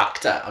good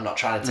actor. I'm not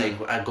trying to take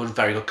a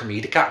very good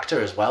comedic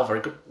actor as well. Very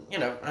good,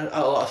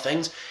 a lot of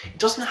things. He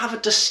doesn't have a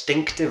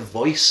distinctive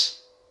voice.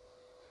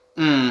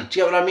 Do you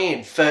get what I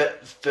mean?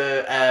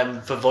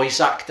 For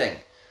voice acting,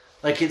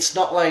 like it's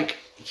not like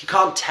you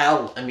can't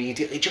tell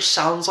immediately. It just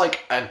sounds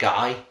like a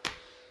guy.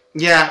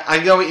 Yeah,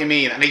 I know what you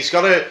mean. And he's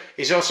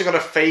also got to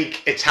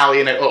fake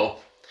Italian it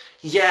up.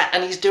 Yeah,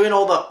 and he's doing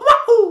all the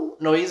wahoo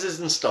noises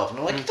and stuff. And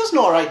I'm like, he does an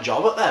alright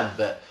job at them,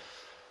 but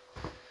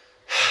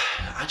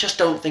I just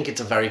don't think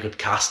it's a very good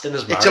casting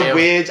as Mario. It's a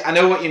weird. I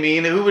know what you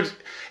mean.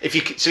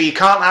 So you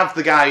can't have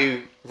the guy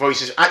who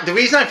voices. The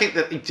reason I think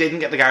that he didn't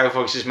get the guy who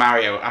voices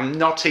Mario, I'm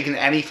not taking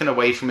anything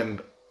away from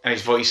him and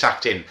his voice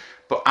acting,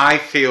 but I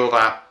feel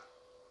that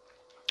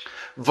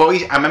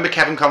I remember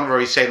Kevin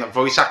Conroy saying that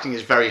voice acting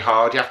is very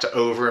hard. You have to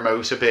over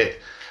emote a bit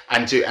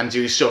and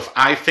do stuff.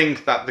 I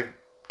think that the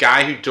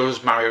guy who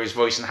does Mario's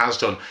voice and has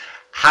done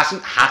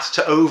hasn't had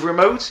to over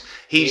emote.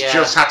 He's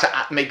just had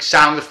to make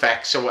sound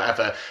effects or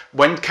whatever.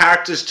 When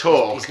characters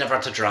talk, he's never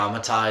had to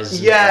dramatise.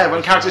 Yeah,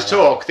 when characters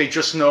talk, they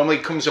just normally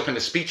comes up in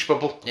a speech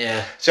bubble.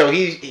 Yeah. So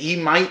he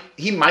might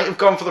have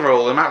gone for the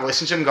role. I might have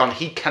listened to him and gone,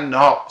 he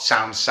cannot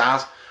sound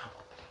sad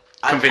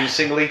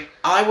convincingly.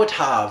 I would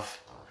have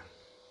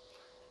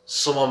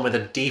someone with a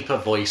deeper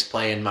voice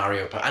playing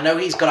Mario. I know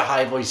he's got a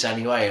high voice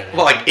anyway.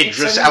 Well, like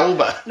Idris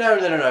Elba.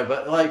 No,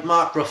 but like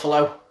Mark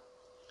Ruffalo.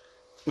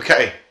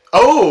 Okay.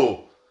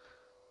 Oh!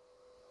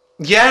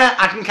 Yeah,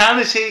 I can kind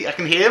of see, I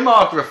can hear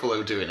Mark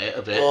Ruffalo doing it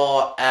a bit.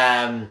 Or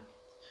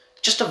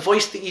just a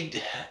voice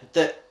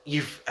that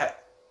you've...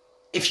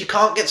 if you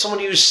can't get someone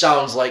who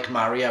sounds like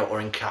Mario or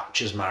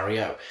encaptures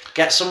Mario,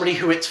 get somebody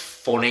who it's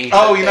funny.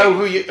 Oh, you know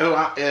who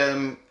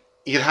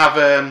you'd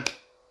have...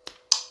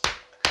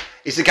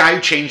 Is the guy who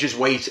changes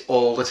weight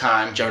all the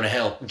time. Jonah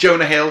Hill.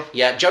 Jonah Hill.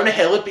 Yeah, Jonah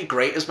Hill would be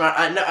great as Mario.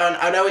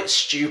 I know it's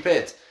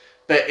stupid,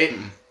 but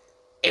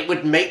it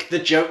would make the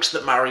jokes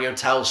that Mario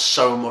tells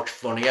so much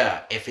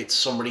funnier if it's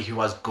somebody who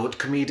has good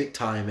comedic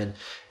timing,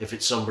 if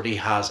it's somebody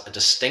who has a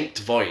distinct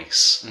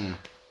voice,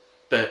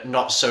 but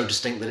not so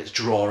distinct that it's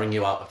drawing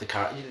you out of the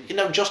character.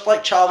 Just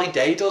like Charlie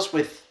Day does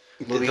with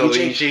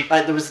Luigi.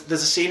 Like there's a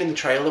scene in the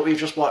trailer that we've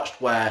just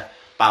watched where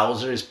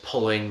Bowser is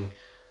pulling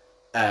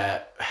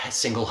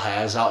single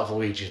hairs out of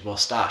Luigi's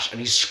mustache and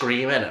he's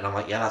screaming, and I'm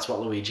like, yeah, that's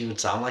what Luigi would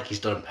sound like. He's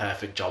done a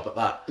perfect job at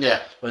that. Yeah.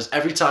 Whereas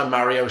every time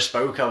Mario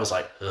spoke, I was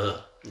like, ugh.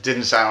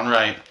 Didn't sound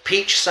right.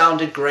 Peach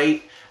sounded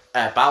great.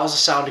 Bowser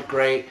sounded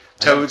great.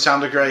 Toad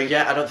sounded great.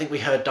 Yeah, I don't think we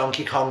heard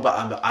Donkey Kong,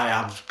 but I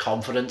have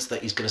confidence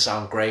that he's going to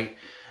sound great.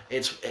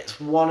 It's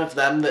one of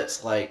them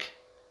that's like,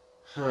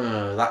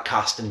 that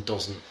casting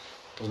doesn't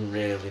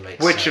really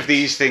make sense. Which of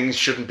these things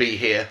shouldn't be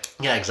here?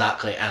 Yeah,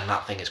 exactly. And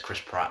that thing is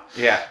Chris Pratt.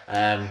 Yeah.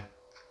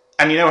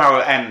 And you know how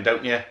it'll end,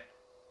 don't you?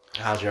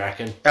 How do you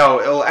reckon? Oh,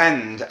 it'll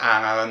end,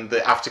 and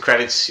the after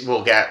credits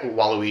will get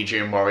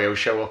Waluigi and Wario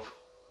show up.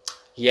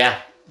 Yeah.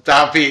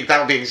 That'll be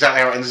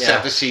exactly how it ends instead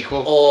of the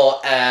sequel.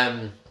 Or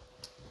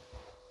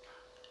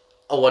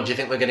what do you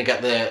think we're going to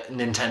get the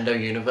Nintendo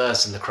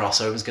universe and the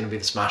crossover is going to be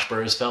the Smash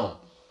Bros. Film?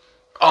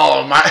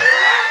 Oh my!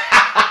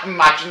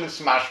 Imagine the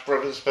Smash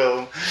Brothers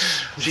film.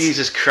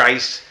 Jesus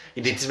Christ!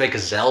 You need to make a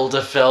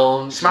Zelda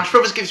film. Smash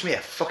Brothers gives me a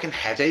fucking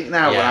headache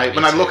now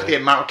when I look at the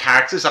amount of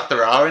characters that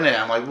there are in it.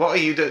 I'm like, what are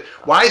you doing?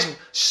 Why is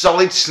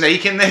Solid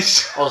Snake in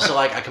this? Also,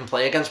 like, I can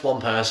play against one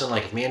person.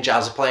 Like, if me and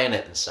Jazz are playing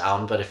it, then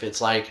sound. But if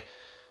it's like,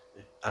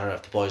 I don't know,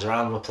 if the boys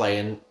around we're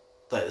playing,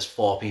 like, there's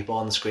 4 people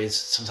on the screen.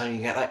 Sometimes you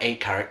can get like 8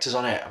 characters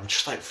on it. I'm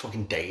just like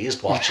fucking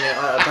dazed watching it.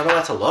 I don't know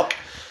where to look.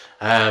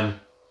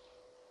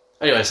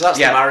 Anyway, so that's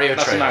the Mario trailer.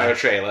 That's the Mario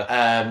trailer.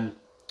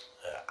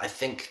 I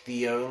think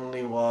the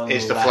only one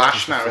is the left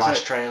Flash is the now, Flash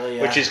isn't it? trailer,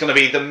 yeah. Which is going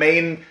to be the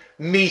main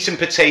meat and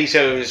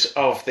potatoes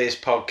of this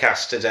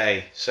podcast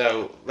today.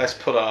 So let's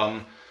put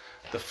on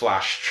the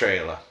Flash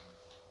trailer.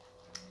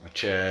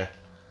 Which, your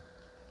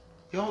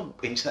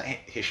internet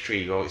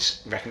history or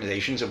its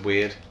recommendations are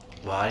weird.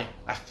 Why?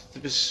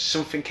 There was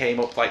something came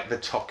up like the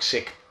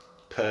toxic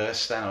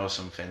purse then or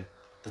something.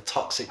 The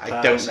toxic purse?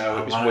 I don't know,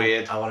 it was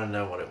weird. I want to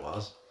know what it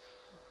was.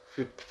 If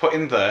you put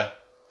in there,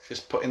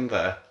 just put in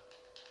there.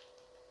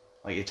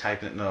 Like you're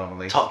typing it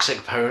normally.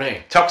 Toxic Pony.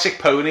 Toxic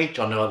Pony.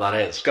 Do you know what that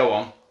is? Go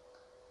on.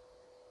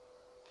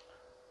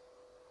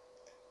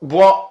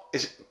 What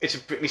is it? It's a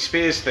Britney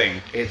Spears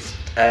thing. It's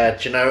do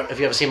you know? Have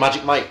you ever seen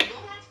Magic Mike?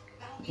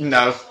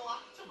 No.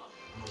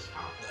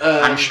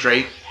 I'm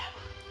straight.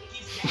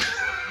 In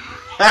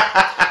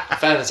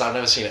fairness, I've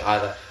never seen it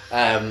either.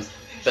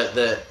 But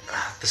the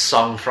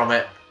song from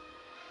it.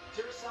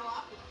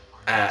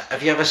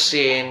 Have you ever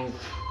seen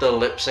the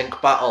lip sync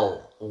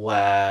battle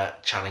where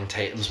Channing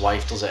Tatum's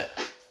wife does it?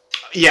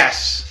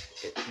 Yes.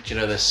 Do you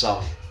know this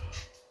song?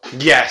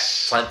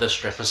 Yes. It's like the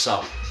stripper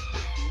song.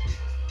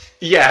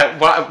 Yeah,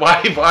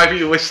 why are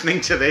you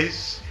listening to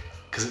this?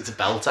 Because it's a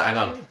belter. Hang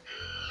on.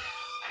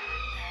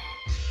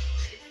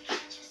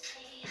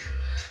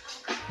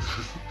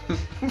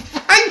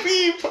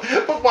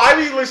 Why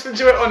were you listening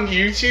to it on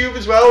YouTube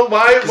as well?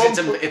 Why? Because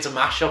it's a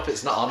mashup.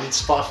 It's not on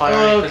Spotify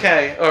or anything.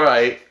 Okay, all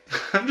right.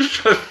 I'm just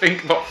trying to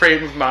think what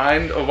frame of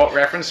mind or what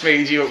reference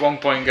made you at one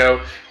point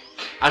go.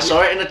 I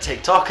saw it in a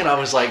TikTok and I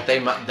was like,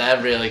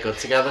 they're really good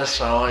together.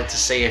 So I wanted to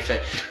see if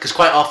it, because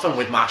quite often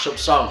with mashup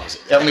songs,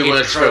 It only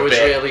works for a intro is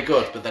bit. really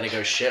good, but then it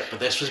goes shit. But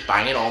this was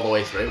banging all the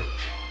way through.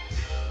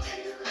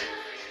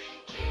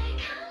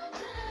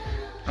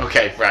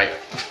 Okay, right.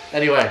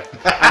 Anyway,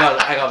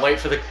 hang on, wait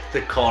for the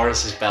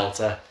chorus's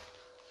belter.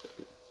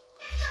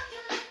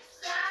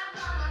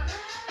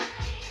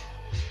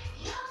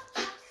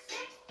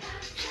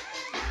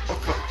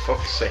 For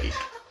fuck's sake.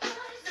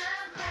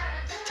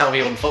 Tell me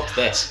you unfucked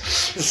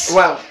this.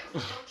 Well,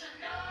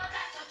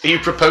 are you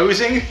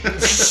proposing?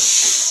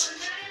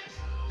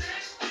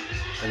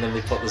 And then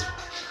they put this.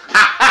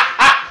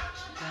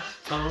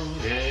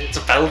 It's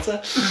a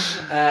belter.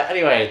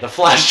 Anyway, the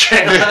Flash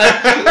trailer.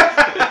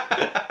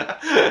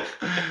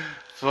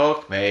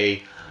 Fuck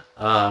me.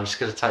 I'm just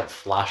gonna type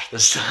Flash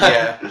this time.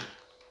 Yeah.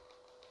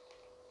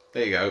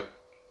 There you go.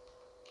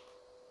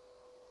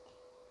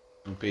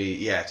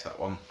 It's that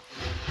one.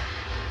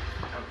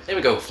 Here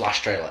we go,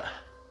 Flash trailer.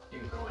 You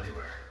can go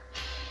anywhere.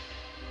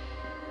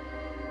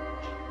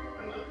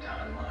 Another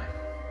timeline.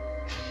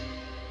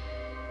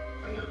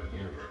 Another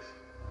universe.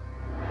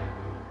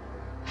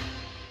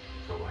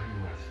 So why do you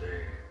want to stay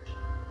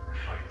and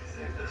fight to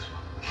save this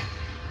one?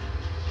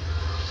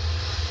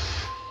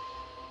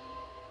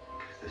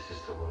 Because this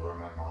is the world where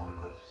my mom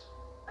lives.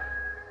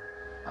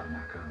 I'm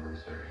not gonna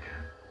lose her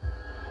again.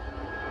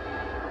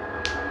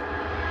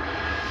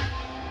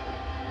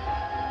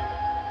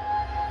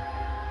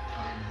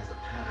 Time has a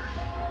pattern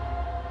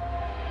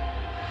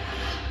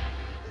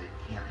that it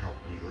can't help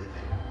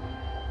reliving.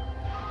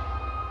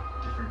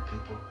 Different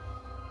people,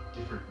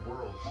 different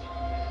worlds,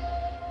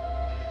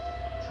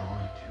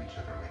 drawn to each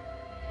other like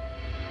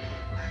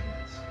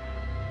magnets.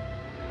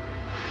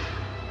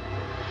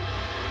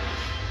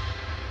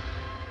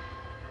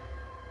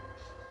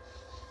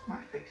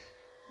 My face.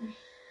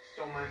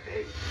 So my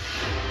face.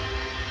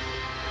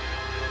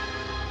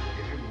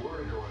 If you were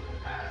to go into the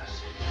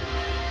past, you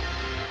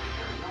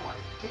have no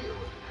idea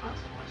what the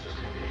consequences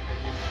can be. I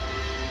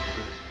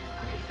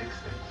can fix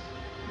things.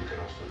 You can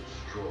also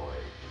destroy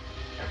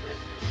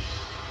everything.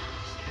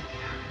 This can't be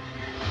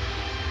happening.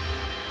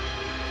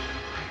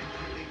 I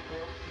completely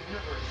broke the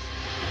universe.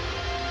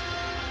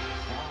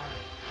 Why?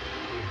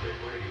 We've been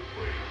waiting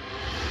for you.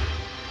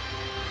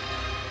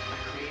 I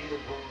created a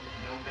world with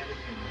no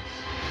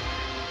metahumans.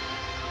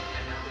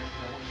 And now there's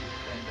no one to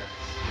defend us.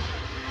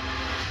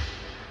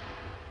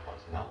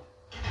 What's no?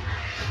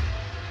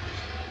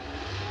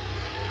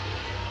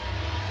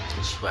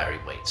 I swear he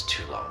waits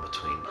too long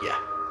between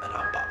and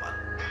I'm Batman.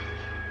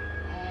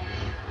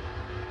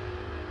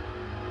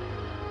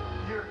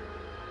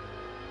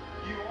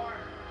 You are.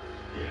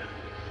 Yeah.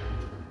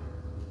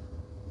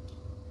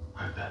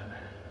 I'm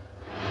Batman.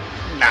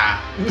 Nah.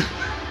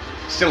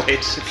 Still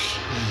hits.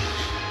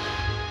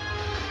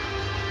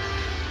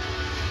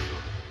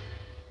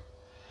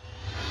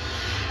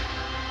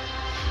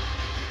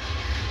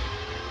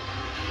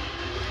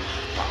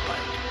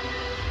 Batman.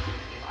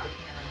 If I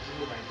can't undo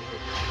what I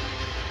did,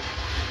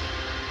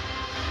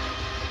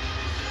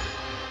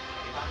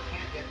 if I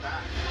can't get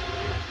back,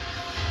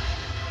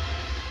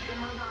 there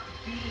might not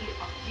be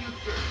a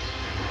future.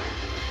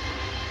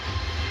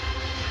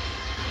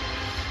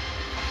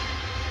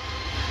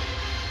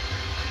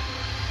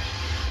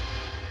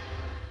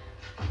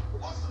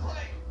 What's the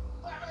play?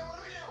 Batman, what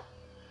do we do?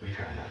 We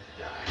try not to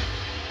die.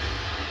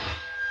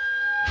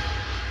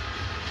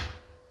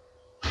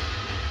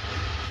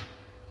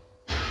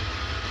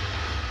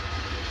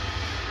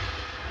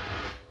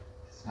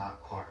 It's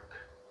not Clark.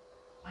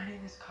 My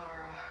name is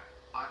Kara.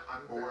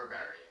 I'm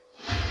Barry.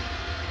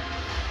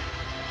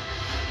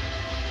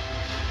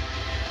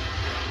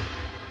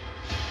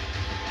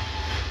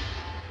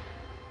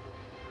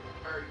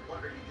 Barry,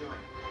 what are you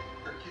doing?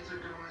 Our kids are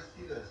going to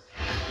see this.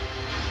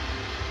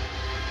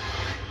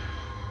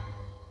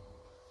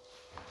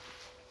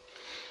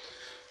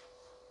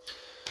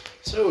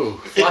 So,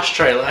 Flash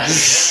trailer.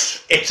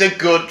 It's a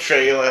good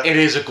trailer. It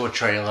is a good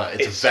trailer.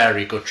 It's a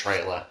very good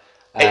trailer.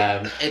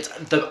 It's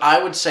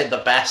I would say the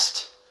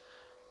best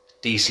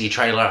DC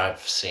trailer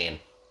I've seen.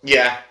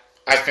 Yeah,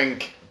 I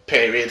think,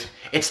 period.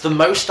 It's the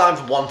most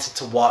I've wanted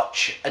to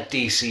watch a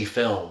DC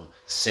film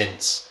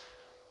since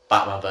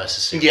Batman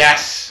vs Superman.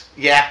 Yes,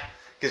 yeah.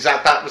 Because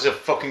that was a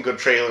fucking good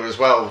trailer as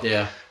well.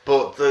 Yeah.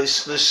 But there's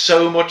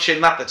so much in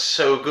that that's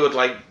so good.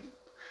 Like,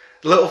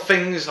 little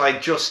things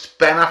like just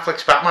Ben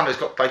Affleck's Batman has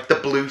got, like, the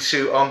blue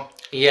suit on.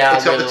 Yeah,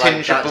 It's got the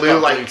tinge of blue,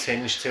 got like- blue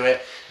tinge to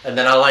it. And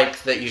then I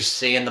like that you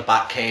see in the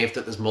Batcave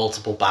that there's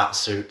multiple bat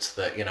suits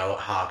that, you know,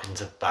 harken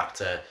back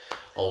to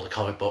older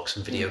comic books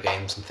and video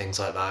games and things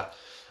like that.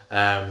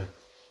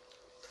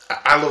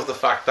 I love the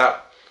fact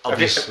that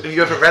obviously. Have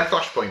you ever read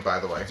Flashpoint, by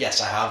the way?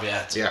 Yes, I have.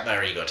 Yeah, it's Yeah.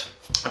 very good.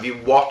 Have you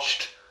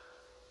watched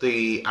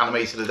the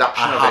animated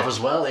adaptation I of have it? as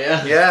well.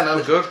 Yeah. Yeah,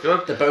 no, good.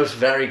 They're both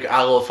very good.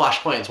 I love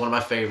Flashpoint. It's one of my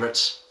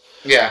favourites.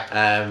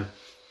 Yeah.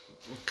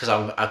 Because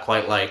I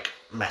quite like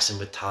messing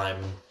with time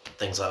and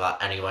things like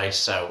that anyway.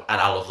 So, and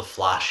I love the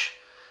Flash.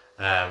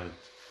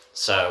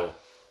 So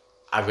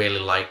I really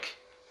like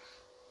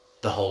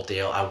the whole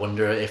deal. I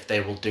wonder if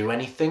they will do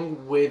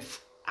anything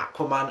with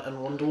Aquaman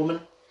and Wonder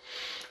Woman.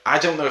 I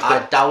don't know if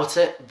I doubt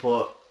it,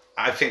 but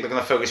I think they're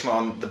going to focus more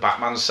on the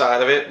Batman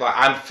side of it. Like,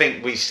 I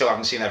think we still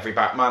haven't seen every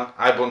Batman.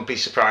 I wouldn't be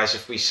surprised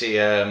if we see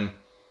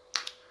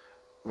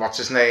what's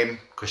his name?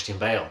 Christian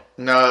Bale.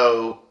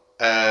 No,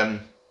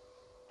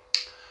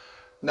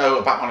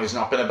 a Batman who's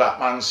not been a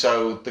Batman.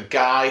 So the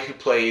guy who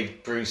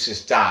played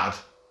Bruce's dad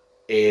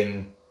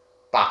in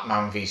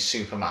Batman v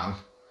Superman.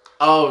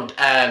 Oh,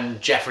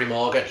 Jeffrey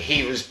Morgan.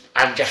 He was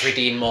Jeffrey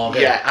Dean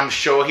Morgan. Yeah, I'm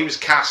sure he was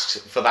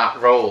cast for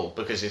that role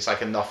because it's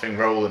like a nothing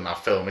role in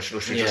that film. It's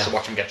literally just Yeah. to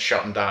watch him get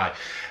shot and die.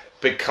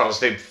 Because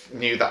they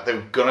knew that they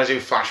were gonna do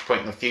Flashpoint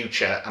in the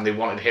future, and they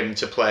wanted him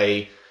to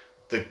play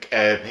the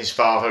his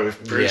father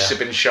if Bruce Yeah.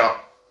 had been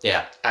shot,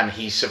 Yeah. and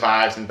he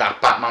survived, and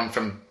that Batman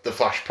from the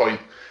Flashpoint.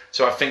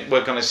 So I think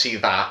we're gonna see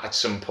that at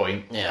some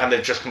point. Yeah. And they're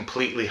just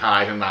completely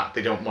hiding that.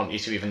 They don't want you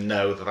to even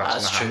know that that's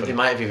That's gonna true. happen. They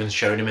might have even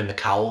shown him in the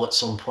cowl at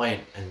some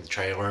point in the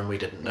trailer, and we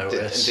didn't And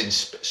notice. didn't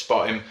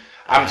spot him.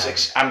 I'm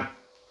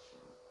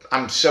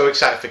so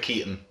excited for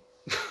Keaton.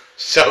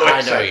 So I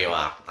excited. know you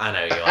are. I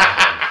know you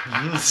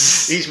are.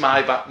 He's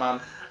my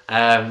Batman.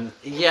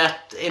 Yeah.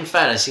 In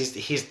fairness,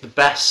 he's the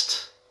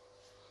best.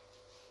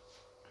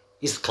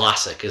 He's the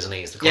classic, isn't he?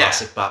 He's the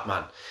classic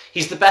Batman.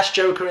 He's the best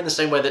Joker in the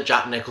same way that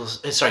Jack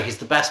Nicholson. Sorry, he's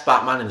the best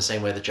Batman in the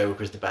same way that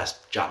Joker is the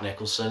best Jack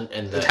Nicholson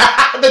in the.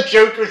 The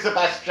Joker is the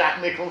best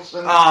Jack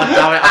Nicholson. Oh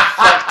damn it!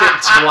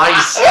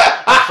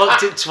 I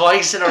fucked it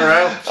twice in a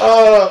row.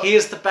 Oh. He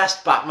is the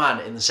best Batman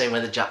in the same way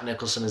that Jack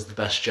Nicholson is the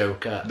best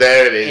Joker.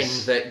 There it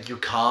is. In that you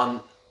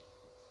can't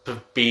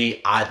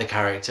be either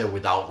character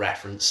without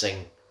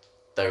referencing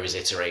those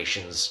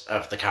iterations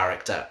of the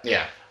character.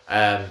 Yeah.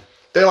 Um,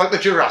 They're like the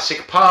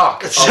Jurassic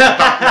Park. of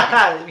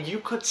Batman. you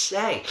could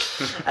say.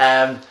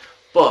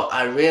 But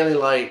I really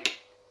like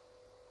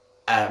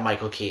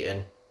Michael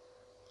Keaton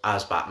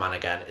as Batman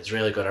again. It's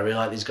really good. I really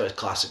like that he's got his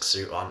classic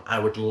suit on. I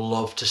would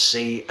love to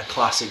see a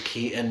classic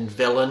Keaton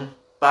villain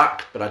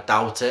back, but I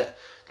doubt it.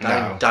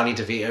 No. Danny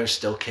DeVito's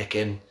still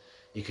kicking.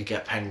 You could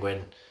get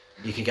Penguin.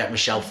 You could get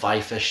Michelle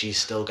Pfeiffer. She's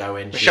still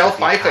going. She Michelle could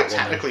be Pfeiffer, Catwoman.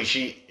 technically,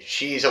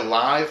 she's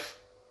alive,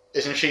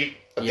 isn't she?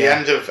 At the Yeah.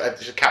 end of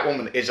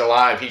Catwoman is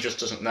alive. He just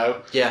doesn't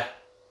know. Yeah.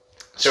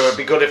 So it'd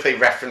be good if they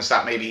reference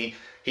that. Maybe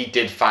he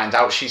did find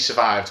out she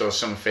survived or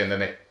something,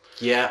 and it.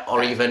 Yeah,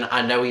 or even,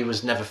 I know he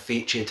was never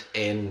featured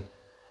in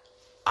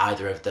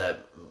either of the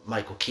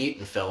Michael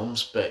Keaton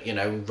films, but, you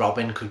know,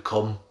 Robin could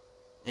come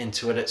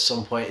into it at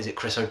some point. Is it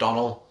Chris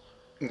O'Donnell?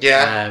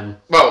 Yeah.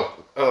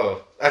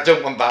 I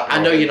don't want that. I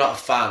know Robin. you're not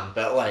a fan,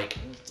 but, like,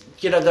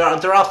 you know,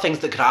 there are things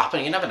that could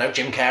happen. You never know.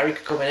 Jim Carrey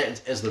could come in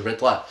as the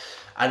Riddler.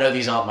 I know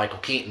these aren't Michael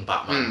Keaton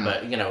Batman,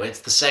 but, you know, it's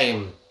the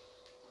same.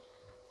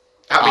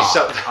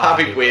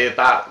 That'd be weird.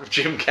 That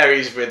Jim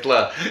Carrey's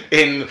Riddler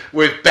in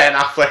with Ben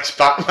Affleck's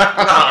Batman.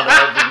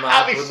 That would be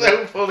mad, That'd be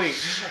wouldn't so funny.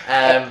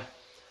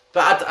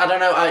 But I don't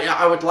know.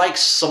 I would like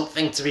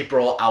something to be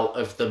brought out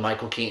of the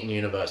Michael Keaton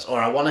universe, or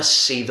I want to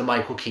see the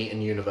Michael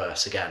Keaton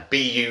universe again, Be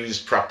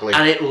used properly.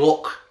 and it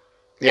look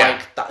Yeah.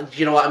 like that.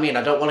 You know what I mean?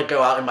 I don't want to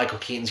go out in Michael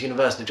Keaton's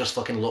universe and it just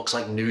fucking looks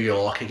like New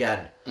York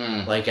again,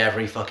 like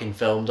every fucking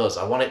film does.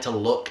 I want it to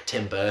look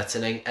Tim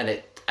Burton-y and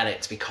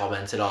it to be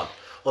commented on.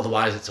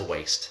 Otherwise, it's a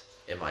waste,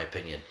 in my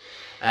opinion.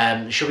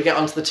 Should we get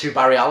on to the two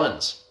Barry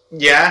Allens?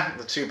 Yeah,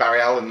 the two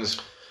Barry Allens.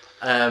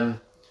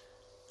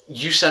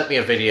 You sent me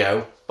a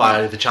video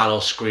by the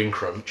channel Screen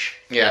Crunch.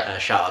 Yeah.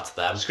 Shout out to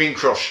them. Screen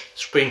Crush.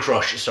 Screen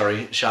Crush,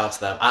 sorry. Shout out to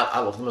them. I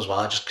love them as well.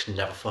 I just can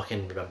never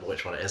fucking remember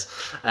which one it is.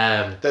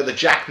 They're the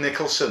Jack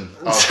Nicholson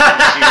of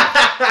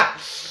YouTube.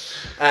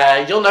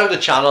 You'll know the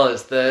channel.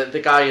 It's the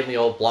guy in the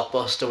old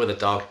Blockbuster with a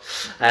dog,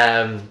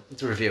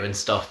 reviewing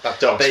stuff. That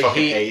dog's But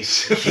fucking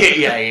ace.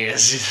 Yeah, he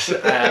is.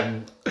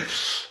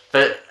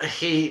 But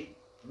he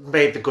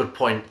made the good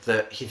point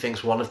that he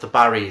thinks one of the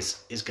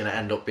Barrys is going to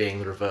end up being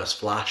the Reverse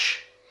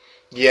Flash.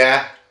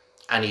 Yeah.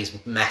 And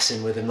he's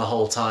messing with him the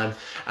whole time.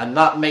 And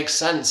that makes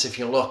sense if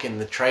you look in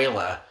the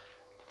trailer.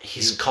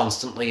 He's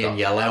constantly in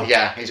yellow.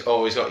 Yeah, he's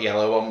always got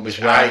yellow on, which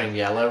He's wearing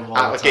yellow all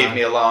that the gave time.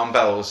 me alarm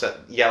bells that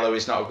yellow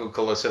is not a good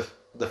colour to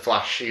the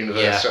Flash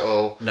universe at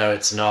all. No,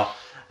 it's not.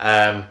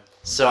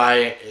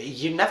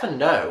 You never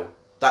know.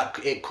 That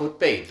it could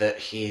be that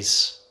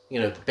he's, you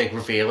know, the big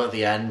reveal at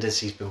the end is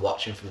he's been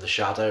watching from the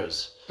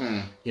shadows.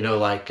 You know,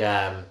 like,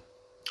 I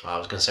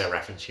was going to say a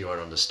reference you won't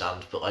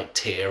understand, but like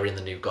Tyr in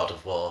the new God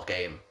of War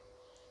game.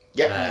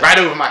 Yeah, right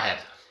over my head.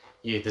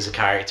 There's a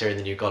character in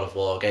the new God of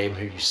War game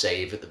who you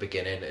save at the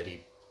beginning,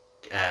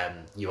 and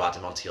you add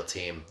him onto your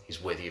team.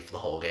 He's with you for the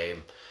whole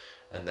game,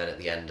 and then at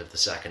the end of the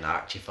second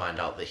act, you find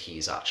out that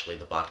he's actually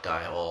the bad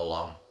guy all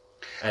along.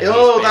 And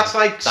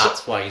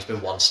that's why he's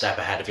been one step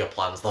ahead of your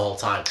plans the whole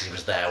time, because he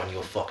was there when you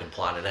were fucking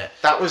planning it.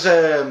 That was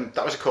a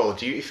Call of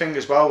Duty thing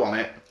as well,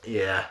 wasn't it?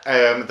 Yeah.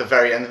 At the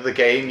very end of the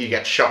game, you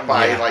get shot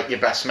by like your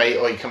best mate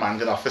or your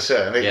commanding officer,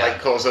 and it like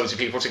caused loads of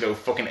people to go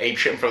fucking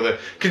apeshit in front of the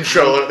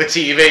controller of the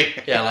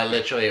TV. Yeah, like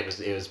literally, it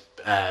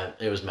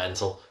was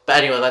mental. But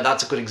anyway, like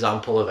that's a good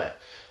example of it.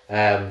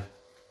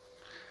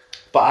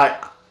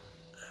 But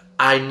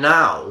I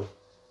now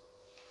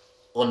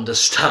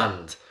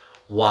understand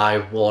why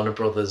Warner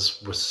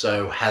Brothers was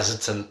so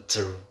hesitant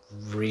to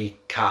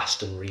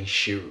recast and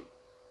reshoot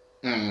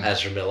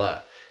Ezra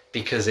Miller,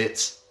 because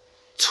it's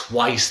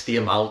twice the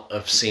amount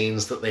of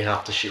scenes that they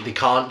have to shoot. They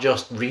can't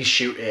just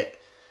reshoot it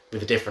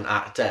with a different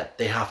actor.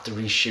 They have to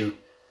reshoot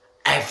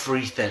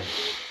everything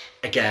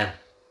again.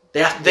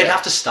 They'd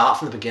have to start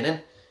from the beginning.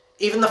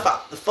 Even the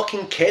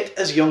fucking kid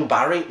as young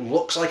Barry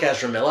looks like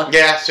Ezra Miller.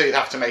 Yeah, so you'd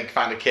have to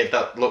find a kid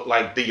that looked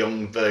like the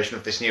young version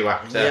of this new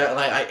actor. Yeah,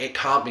 like it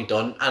can't be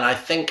done. And I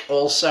think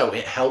also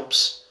it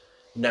helps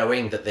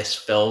knowing that this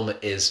film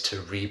is to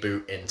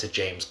reboot into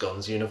James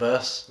Gunn's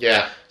universe.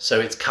 Yeah. So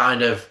it's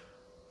kind of,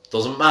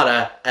 doesn't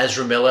matter,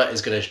 Ezra Miller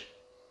is going to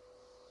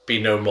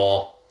be no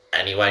more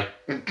anyway.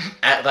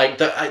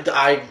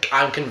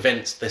 I'm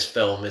convinced this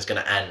film is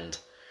going to end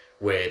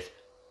with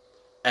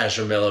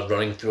Ezra Miller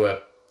running through a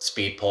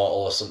speed portal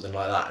or something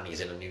like that, and he's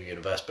in a new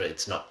universe, but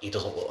it's not. He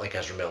doesn't look like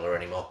Ezra Miller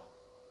anymore.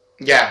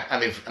 Yeah,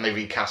 and they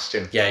recast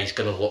him. Yeah, he's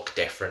gonna look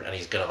different, and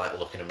he's gonna like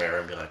look in a mirror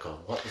and be like, "Oh,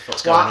 what the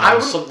fuck's going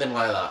on?" Something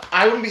like that.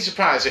 I wouldn't be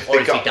surprised if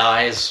he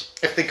dies.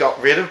 If they got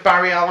rid of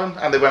Barry Allen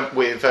and they went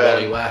with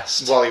Wally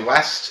West. Wally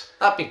West.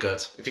 That'd be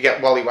good. If you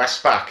get Wally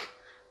West back,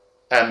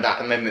 I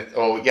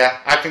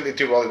think they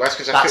do Wally West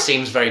because that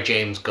seems very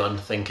James Gunn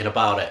thinking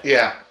about it.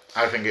 Yeah,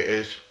 I think it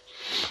is.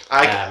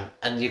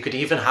 And you could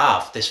even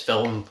have this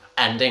film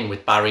ending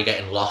with Barry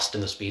getting lost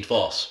in the Speed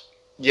Force.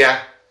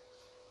 Yeah.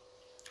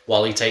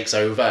 Wally takes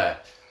over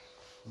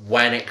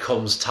when it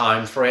comes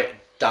time for it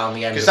down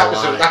the end of the line.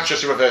 Because that's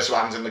just a reverse of what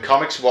happens in the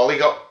comics.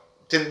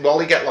 Didn't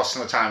Wally get lost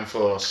in the Time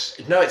Force?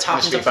 No, it's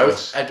happened to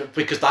both.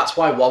 Because that's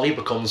why Wally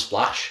becomes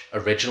Flash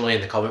originally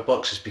in the comic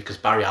books, is because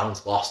Barry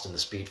Allen's lost in the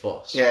Speed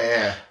Force.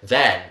 Yeah.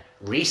 Then,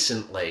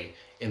 recently,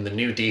 in the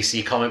new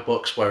DC comic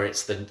books, where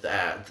it's the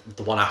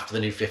one after the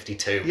New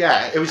 52.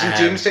 Yeah, it was in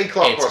Doomsday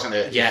Clock, wasn't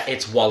it? Yeah,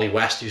 it's Wally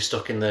West who's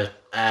stuck in the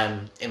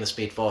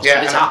Speed Force. Yeah,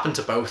 but it's happened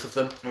to both of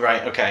them.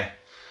 Right.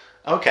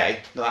 Okay,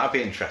 that'd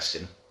be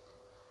interesting.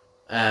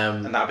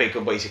 And that'd be a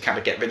good way to kind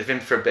of get rid of him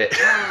for a bit.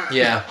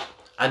 Yeah,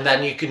 and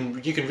then you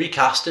can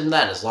recast him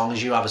then, as long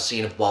as you have a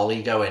scene of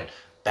Wally going,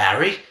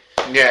 Barry.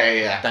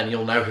 Yeah. Then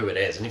you'll know who it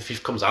is, and if he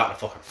comes out in a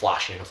fucking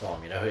Flash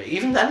uniform,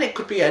 even then it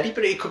could be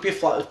anybody. It could be a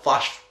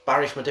Flash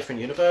Barry from a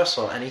different universe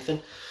or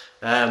anything.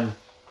 I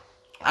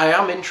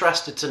am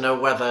interested to know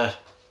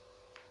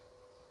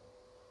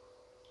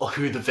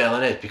who the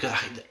villain is, because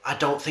I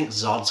don't think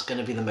Zod's going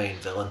to be the main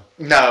villain.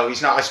 No,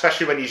 he's not,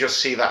 especially when you just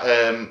see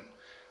that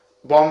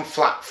one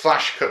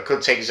Flash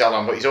could take Zod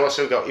on, but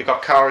you've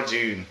got Cara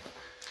Dune.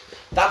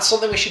 That's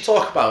something we should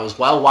talk about as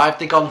well. Why have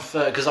they gone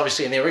for... Because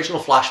obviously in the original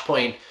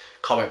Flashpoint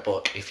comic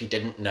book, if you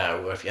didn't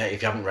know, or if you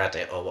haven't read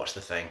it or watched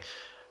the thing,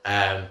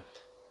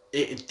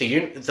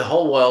 the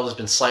whole world has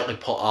been slightly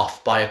put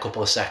off by a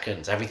couple of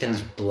seconds.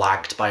 Everything's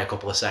blagged by a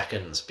couple of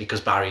seconds because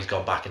Barry's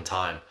gone back in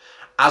time.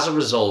 As a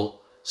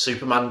result,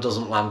 Superman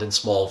doesn't land in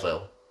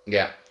Smallville.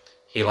 Yeah.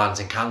 He lands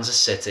in Kansas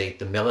City.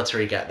 The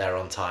military get there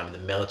on time, and the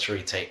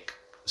military take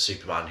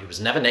Superman, who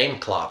was never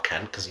named Clark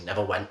Kent because he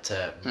never went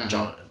to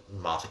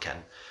Martha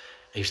Kent.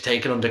 He was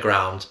taken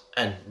underground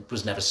and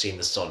was never seen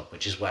the sun,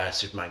 which is where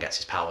Superman gets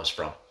his powers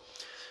from.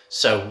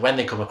 So when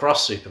they come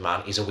across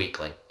Superman, he's a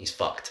weakling. He's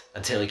fucked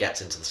until he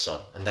gets into the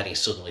sun, and then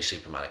he's suddenly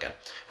Superman again.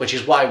 Which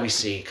is why we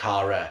see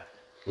Kara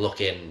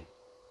looking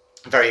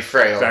very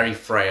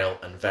frail,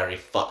 and very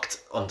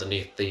fucked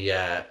underneath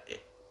the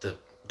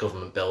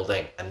government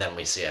building, and then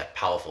we see her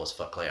powerful as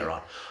fuck later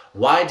on.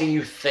 Why do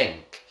you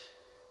think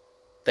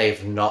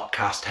they've not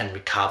cast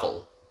Henry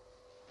Cavill?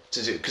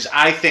 Because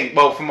I think,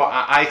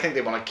 I think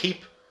they want to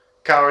keep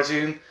Cara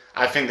Dune.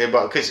 I think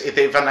because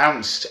they've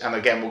announced, and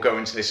again we'll go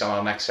into this on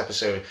our next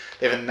episode,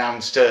 they've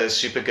announced a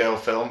Supergirl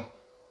film.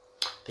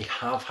 They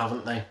have,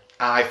 haven't they?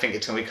 I think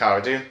it's going to be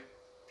Cara Dune.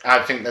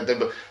 I think that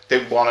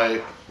they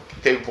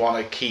want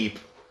to keep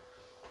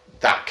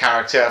that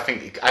character.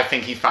 I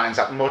think he finds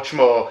that much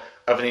more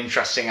of an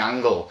interesting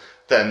angle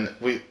than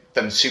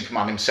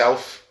Superman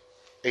himself.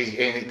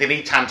 They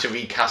need time to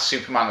recast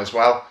Superman as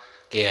well.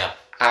 Yeah.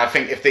 And I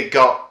think if they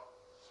got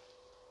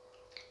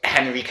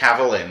Henry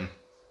Cavill in,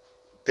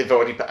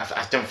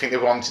 I don't think they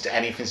wanted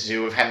anything to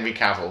do with Henry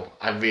Cavill.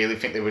 I really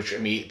think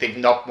they've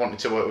not wanted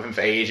to work with him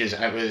for ages,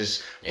 and it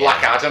was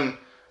Black Adam.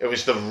 It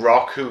was The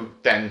Rock who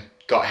then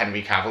got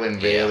Henry Cavill in,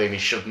 really, and he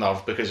shouldn't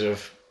have because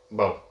of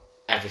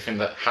everything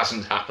that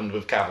hasn't happened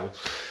with Cavill.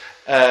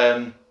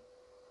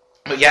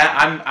 But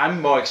yeah,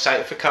 I'm more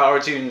excited for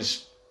Cara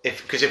Dune's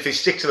because if they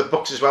stick to the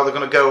books as well, they're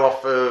going to go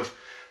off of,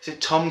 is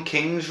it Tom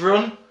King's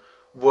run,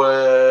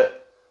 where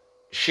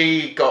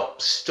she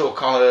got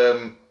stuck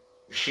on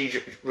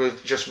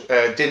just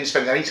didn't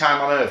spend any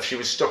time on Earth. She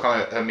was stuck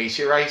on a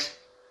meteorite.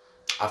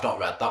 I've not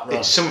read that. Run.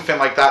 It's something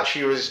like that.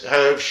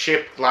 Her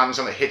ship lands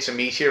on it, hits a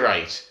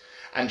meteorite,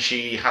 and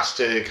she has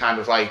to kind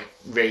of like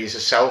raise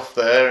herself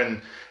there,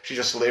 and she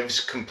just lives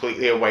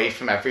completely away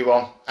from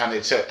everyone. And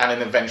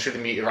then eventually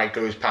the meteorite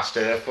goes past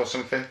Earth or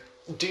something.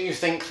 Do you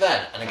think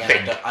then? And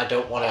again, I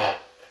don't want to.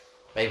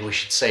 Maybe we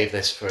should save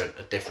this for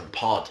a different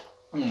pod.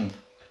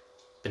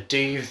 But do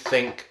you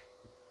think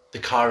the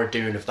Cara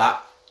Dune of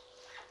that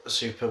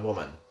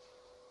Superwoman,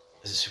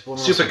 is it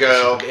Superwoman?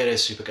 Supergirl. It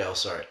is Supergirl.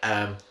 Sorry.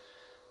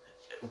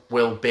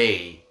 Will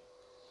be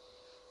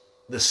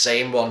the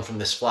same one from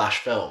this Flash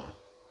film?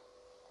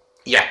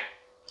 Yeah,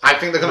 I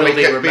think they're going to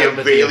make it be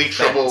a really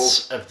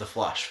troubled of the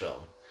Flash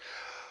film.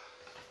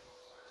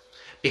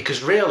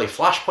 Because really,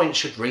 Flashpoint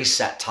should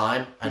reset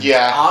time, and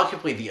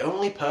arguably the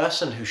only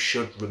person who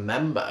should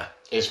remember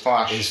is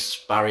Flash.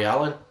 Is Barry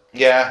Allen.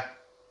 Yeah.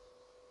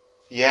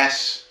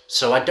 Yes.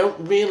 So I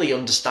don't really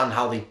understand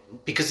how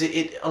because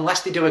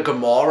unless they do a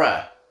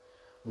Gamora,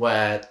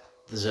 where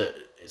it's the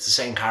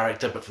same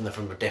character but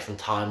from a different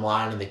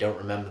timeline, and they don't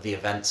remember the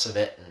events of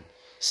it and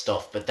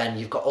stuff. But then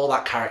you've got all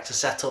that character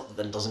set up that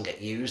then doesn't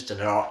get used,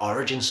 and an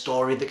origin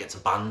story that gets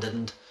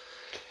abandoned,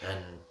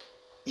 and.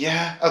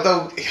 Yeah,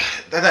 although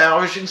the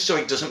origin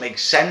story doesn't make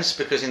sense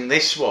because in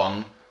this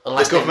one,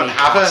 unless the government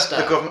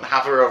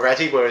have her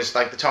already, whereas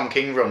like the Tom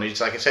King run,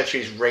 it's like I said,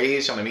 she's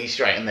raised on a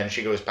meteorite and then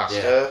she goes past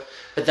her.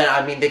 But then,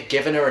 I mean, they've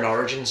given her an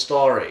origin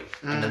story,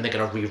 and then they're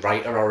going to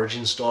rewrite her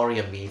origin story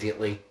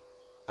immediately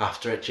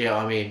after it. Do you know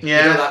what I mean?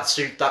 Yeah. You know that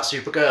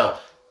Supergirl,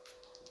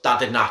 that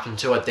didn't happen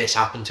to her, this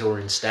happened to her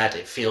instead.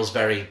 It feels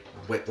very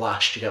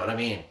Whiplash, do you get what I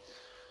mean?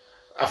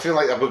 I feel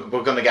like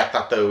we're going to get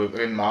that though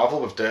in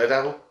Marvel with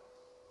Daredevil.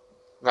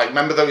 Like,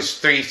 remember those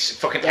 3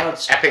 fucking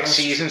epic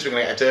seasons we're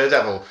going to get a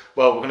Daredevil?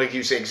 Well, we're going to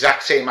use the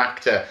exact same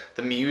actor,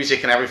 the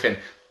music and everything.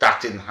 That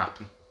didn't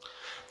happen.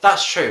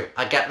 That's true,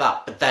 I get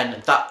that. But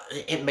then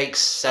it makes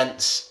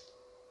sense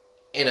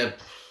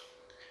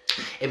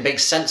it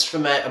makes sense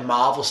from a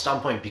Marvel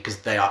standpoint because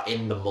they are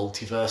in the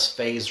multiverse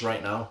phase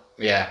right now.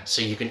 Yeah.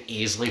 So you can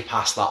easily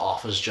pass that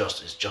off as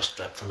just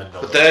from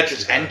another. But they're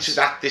just entered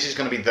that. This is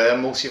going to be their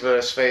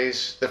multiverse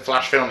phase. The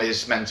Flash film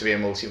is meant to be a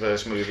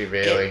multiverse movie,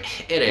 really.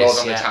 It more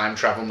is than a time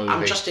travel movie.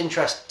 I'm just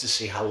interested to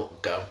see how it will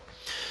go.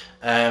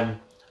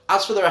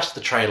 As for the rest of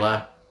the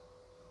trailer,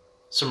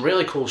 some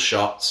really cool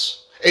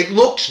shots. It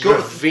looks good.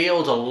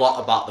 Revealed a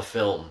lot about the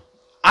film.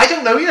 I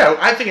don't know,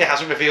 I think it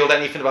hasn't revealed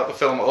anything about the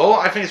film at all.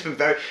 I think it's been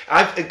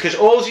because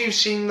all you've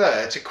seen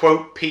there, to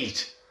quote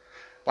Pete,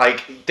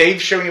 like, they've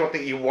shown you what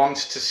they want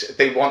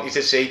you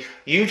to see.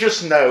 You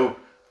just know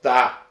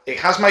that it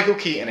has Michael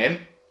Keaton in,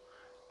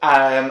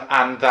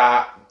 and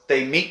that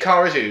they meet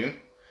Cara Dune,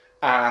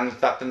 and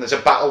that then there's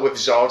a battle with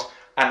Zod,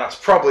 and that's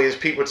probably, as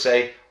Pete would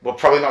say, we're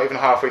probably not even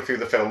halfway through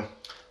the film.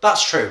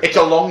 That's true. It's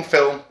a long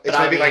film. It's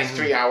maybe like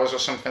 3 hours or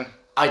something.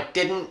 I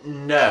didn't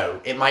know,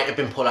 it might have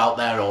been put out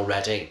there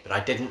already, but I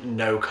didn't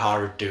know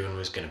Cara Dune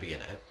was going to be in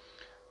it.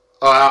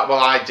 Well,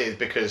 I did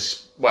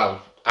because,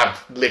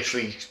 I've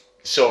literally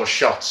saw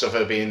shots of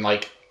her being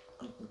like...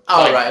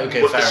 right,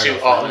 okay, with fair the suit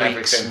enough. on and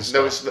everything.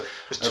 There's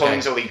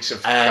tons of leaks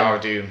of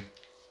Cara Dune.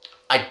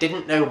 I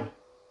didn't know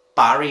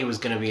Barry was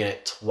going to be in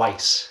it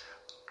twice.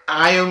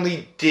 I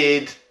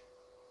didn't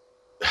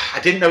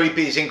know he'd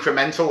be as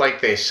incremental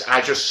like this.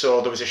 I just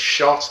saw there was a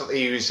shot that they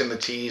used in the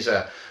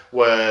teaser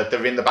where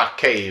they're in the back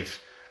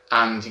cave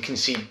and you can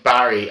see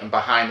Barry, and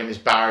behind him is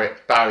Barry,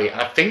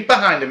 and I think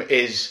behind him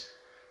is,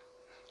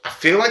 I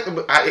feel like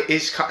it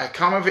is, I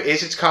can't remember if it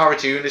is, it's Cara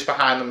Dune is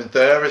behind them and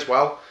there as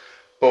well,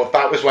 but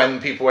that was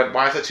when people went,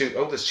 why is there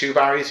there's 2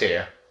 Barrys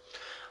here.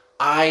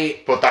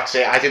 But that's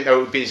it, I didn't know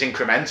it would be as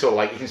incremental,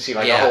 like you can see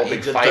like a whole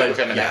big fight with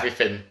him and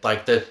everything.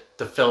 Like the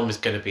film is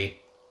going to be,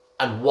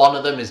 and one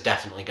of them is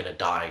definitely going to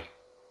die.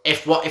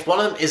 If one of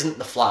them isn't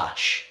the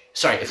Flash,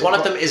 if one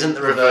of them isn't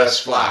the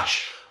Reverse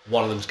Flash,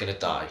 one of them's going to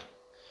die.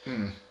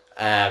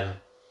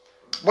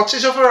 What's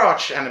his other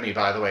arch enemy,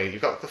 by the way?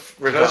 You've got the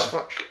Reverse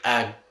Flash.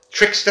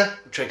 Trickster.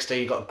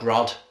 You got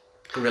Grodd,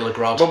 Gorilla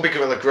Grodd. Won't be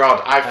Gorilla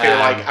Grodd.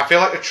 I feel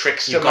like the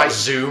Trickster. You've got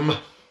Zoom,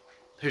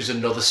 who's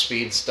another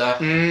speedster.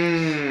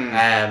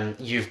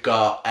 You've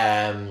got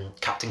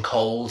Captain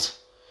Cold.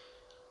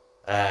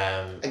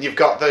 And you've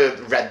got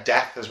the Red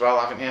Death as well,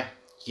 haven't you?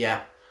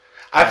 Yeah.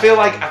 I feel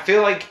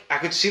like I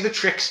could see the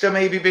Trickster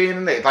maybe being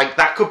in there. Like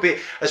that could be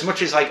as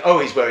much as like, oh,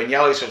 he's wearing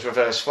yellow, so it's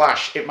Reverse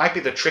Flash. It might be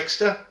the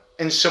Trickster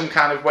in some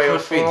kind of way or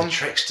form. The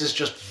Trickster's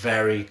just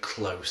very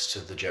close to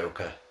the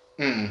Joker.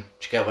 Do you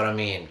get what I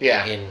mean?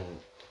 Yeah.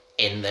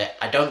 In the,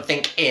 I don't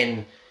think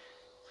in.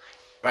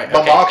 Right.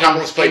 But Mark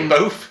Hamill's played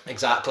both.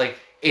 Exactly.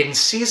 In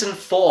season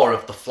 4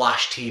 of the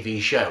Flash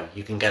TV show,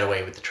 you can get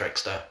away with the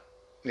Trickster.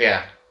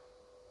 Yeah.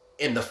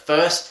 In the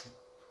first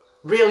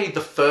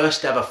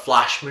ever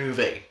Flash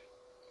movie.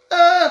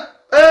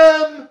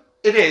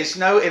 It is.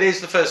 No, it is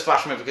the first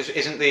Flash movie because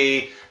isn't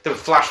the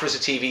Flash was a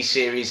TV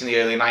series in the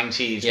early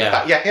 90s?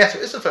 Yeah. Yes,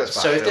 it is the first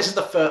Flash. So if this is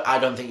the first, I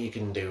don't think you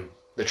can do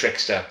The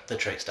Trickster. The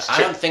Trickster. I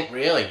don't think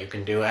really you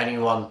can do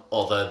anyone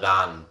other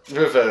than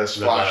Reverse Reverse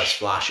Flash.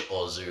 Flash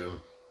or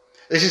Zoom.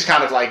 This is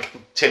kind of like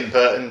Tim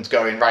Burton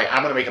going, right,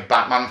 I'm going to make a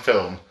Batman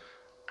film.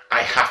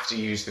 I have to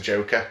use the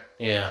Joker.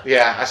 Yeah.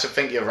 Yeah, I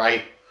think you're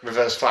right.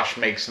 Reverse Flash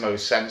makes the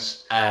most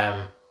sense.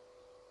 And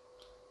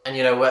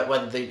you know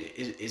whether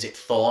is it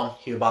Thorn,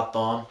 Hubert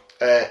Thorn?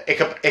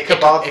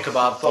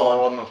 Ichabod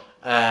Thorn.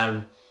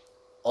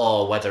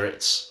 Or whether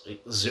it's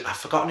I've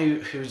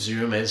forgotten who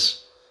Zoom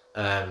is.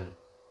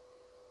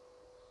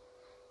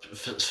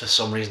 For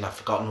some reason I've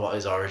forgotten what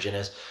his origin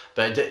is,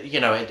 but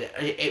you know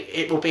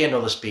it will be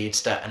another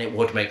speedster, and it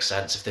would make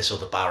sense if this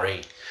other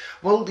Barry.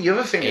 Well, the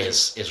other thing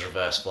is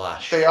Reverse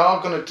Flash. They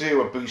are going to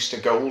do a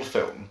Booster Gold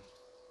film,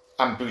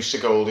 and Booster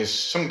Gold is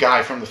some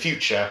guy from the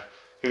future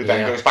who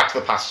then goes back to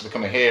the past to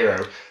become a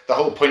hero. The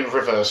whole point of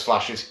Reverse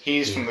Flash is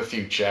he's from the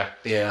future,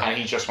 and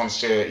he just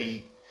wants to.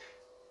 He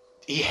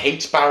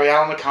hates Barry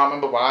Allen. I can't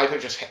remember why,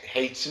 but just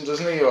hates him,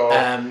 doesn't he? Or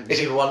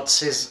he wants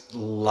his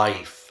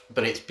life,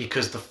 but it's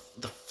because the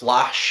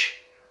Flash.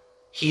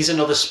 He's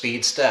another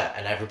speedster,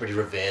 and everybody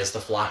reveres the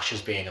Flash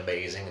as being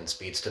amazing and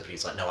speedster, but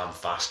he's like, no, I'm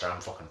faster, I'm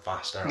fucking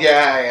faster. I'm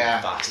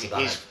faster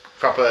than he's him.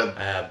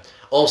 proper.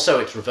 Also,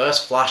 it's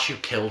Reverse Flash who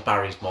killed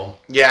Barry's mum.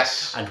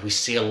 Yes. And we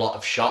see a lot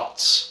of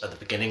shots at the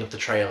beginning of the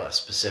trailer,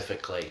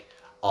 specifically,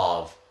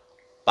 of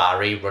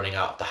Barry running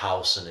out of the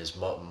house and his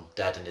mum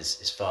dead in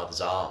his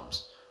father's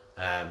arms.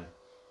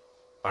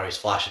 Barry's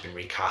Flash has been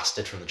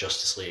recasted from the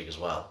Justice League as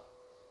well.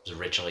 It was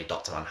originally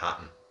Dr.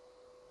 Manhattan.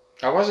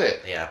 Oh, was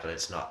it? Yeah, but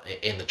it's not.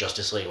 In the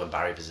Justice League, when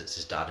Barry visits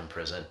his dad in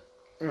prison,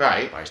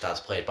 right. Barry's dad's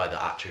played by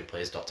the actor who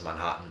plays Dr.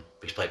 Manhattan.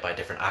 He's played by a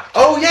different actor.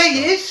 Oh, yeah,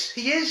 he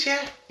is,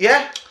 yeah.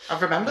 Yeah, I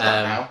remember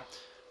that now.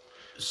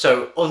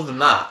 So, other than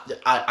that,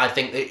 I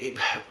think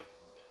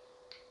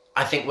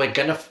I think we're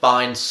going to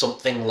find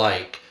something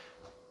like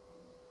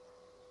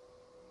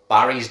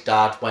Barry's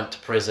dad went to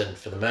prison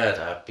for the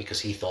murder because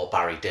he thought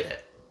Barry did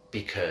it,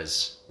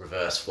 because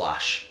Reverse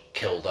Flash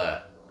killed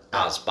her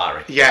as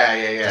Barry.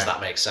 Yeah. Does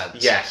that make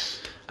sense? Yes.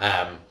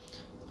 And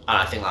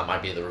I think that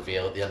might be the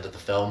reveal at the end of the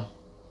film.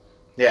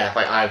 Yeah,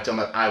 like I've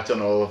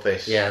done all of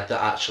this. Yeah,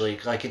 that actually,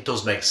 like, it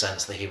does make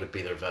sense that he would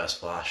be the Reverse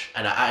Flash.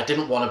 And I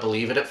didn't want to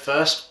believe it at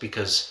first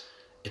because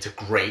it's a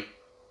great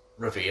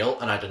reveal,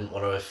 and I didn't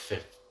want to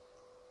have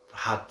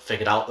had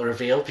figured out the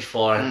reveal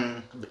before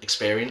I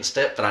experienced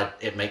it, but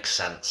it makes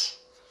sense.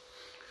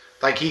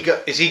 Like,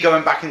 is he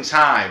going back in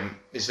time?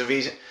 Is the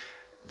reason...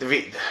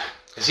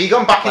 Has he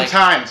gone back in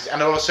time,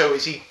 and also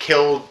is he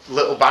killed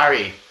little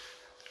Barry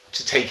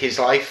to take his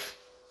life?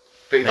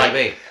 But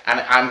maybe. And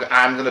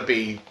I'm gonna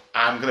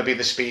be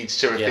the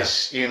speedster of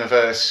this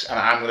universe, and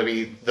I'm gonna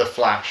be the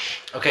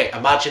Flash. Okay,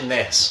 imagine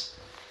this: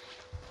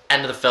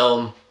 end of the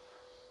film,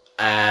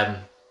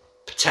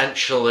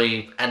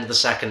 potentially end of the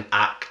second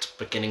act,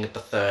 beginning of the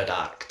third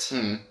act.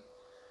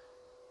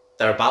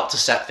 They're about to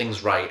set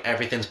things right.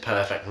 Everything's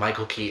perfect.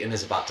 Michael Keaton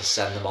is about to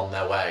send them on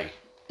their way,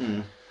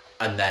 and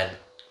then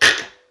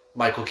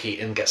Michael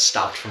Keaton gets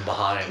stabbed from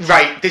behind.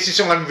 Right, this is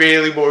something I'm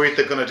really worried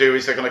they're going to do,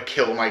 is they're going to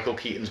kill Michael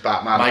Keaton's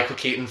Batman. Michael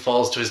Keaton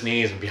falls to his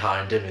knees, and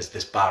behind him is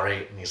this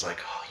Barry, and he's like,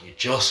 oh, you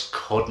just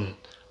couldn't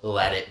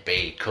let it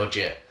be, could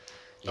you?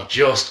 You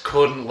just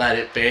couldn't let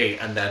it be,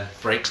 and then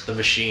breaks the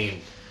machine,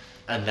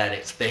 and then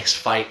it's this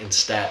fight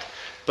instead.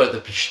 But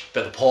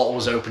the portal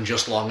was open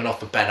just long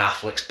enough for Ben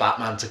Affleck's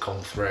Batman to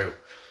come through.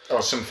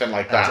 Or something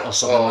like that. Or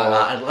something like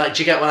that. And, like,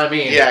 do you get what I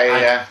mean?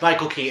 Yeah.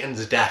 Michael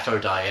Keaton's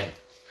defo dying.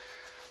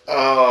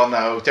 Oh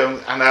no!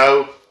 Don't. I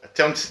know.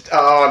 Don't.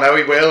 Oh no,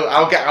 he will.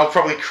 I'll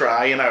probably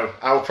cry. You know.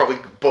 I'll probably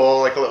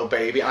bawl like a little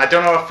baby. I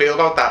don't know how I feel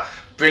about that.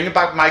 Bringing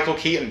back Michael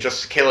Keaton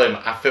just to kill him.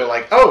 I feel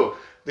like, you know,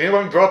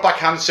 when we brought back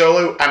Han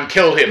Solo and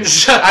killed him, and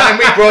then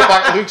we brought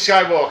back Luke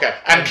Skywalker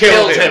and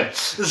killed him.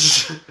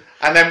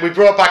 And then we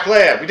brought back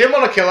Leia. We didn't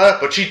want to kill her,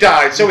 but she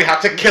died, so we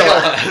had to kill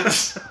her.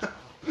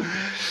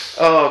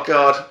 Oh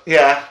god,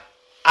 yeah.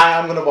 I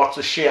am gonna watch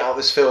the shit out of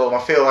this film. I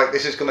feel like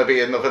this is gonna be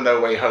another No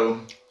Way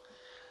Home,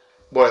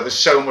 where there's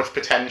so much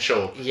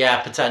potential.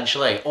 Yeah,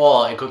 potentially.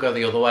 Or it could go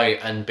the other way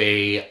and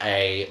be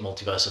a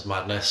Multiverse of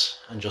Madness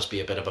and just be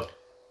a bit of a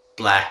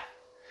bleh.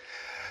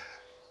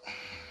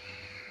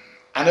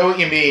 I know what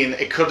you mean.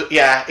 It could be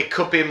a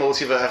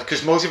multiverse,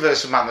 because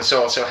Multiverse of Madness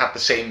also had the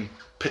same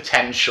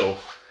potential.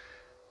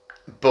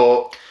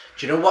 But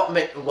do you know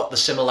what the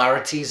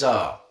similarities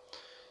are?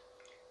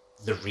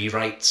 The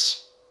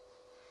rewrites.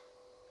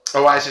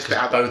 Oh, why is this?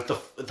 Both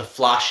the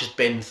Flash has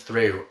been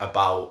through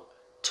about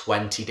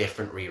 20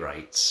 different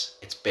rewrites.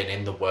 It's been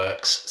in the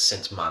works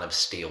since Man of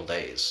Steel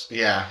days.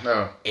 Yeah,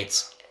 no.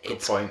 It's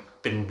point.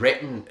 Been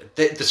written.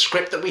 The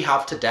script that we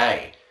have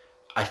today,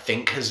 I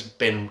think, has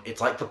been.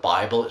 It's like the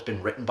Bible. It's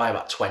been written by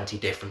about 20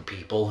 different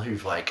people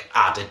who've like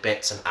added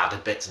bits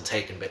and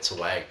taken bits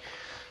away.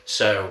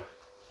 So.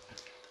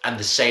 And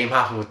the same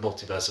happened with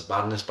Multiverse of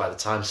Madness. By the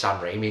time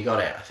Sam Raimi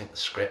got it, I think the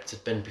script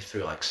had been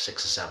through like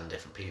 6 or 7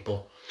 different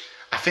people.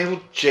 I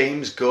feel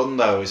James Gunn,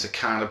 though, is the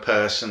kind of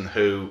person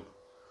who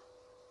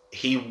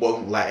he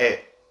won't let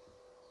it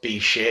be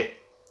shit.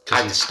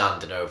 because he's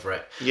standing over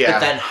it. Yeah. But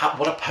then,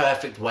 what a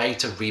perfect way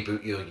to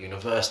reboot your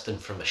universe than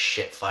from a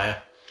shit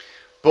fire.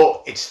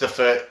 But it's the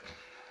first.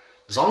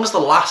 As long as the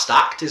last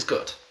act is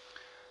good.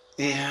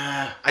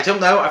 Yeah, I don't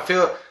know. I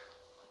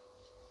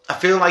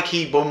feel like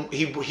he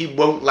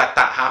won't let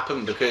that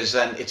happen, because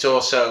then it's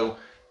also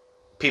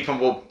people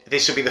will.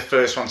 This will be the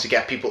first one to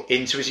get people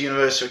into his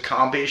universe, so it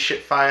can't be a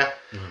shit fire.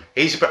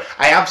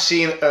 I have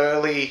seen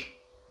early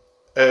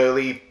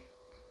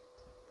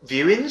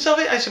viewings of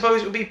it. I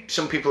suppose it would be.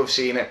 Some people have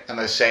seen it and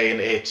they're saying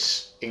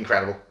it's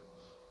incredible.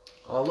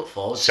 I'll look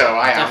forward to So it.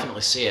 I I'll am.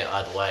 definitely see it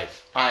either way.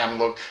 I am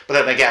look, but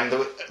then again,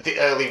 the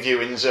early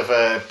viewings of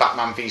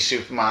Batman v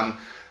Superman,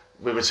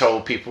 we were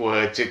told people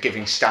were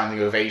giving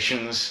standing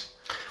ovations.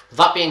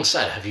 That being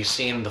said, have you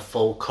seen the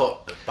full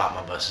cut of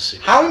Batman vs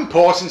Superman? How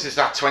important is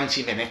that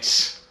 20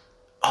 minutes?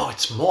 Oh,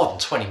 it's more than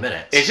 20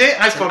 minutes. Is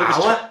it? I It's thought an it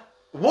was. hour?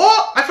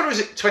 What? I thought it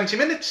was 20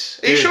 minutes.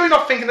 Are you Dude. sure you're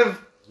not thinking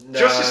of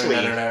Justice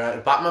League?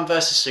 No. Batman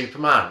vs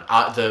Superman.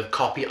 The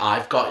copy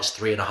I've got is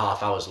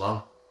 3.5 hours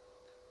long,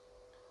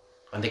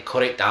 and they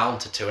cut it down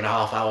to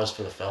 2.5 hours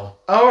for the film.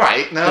 All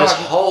right, no. There's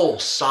I've- whole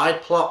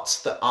side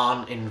plots that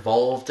aren't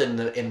involved in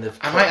the.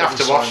 I might have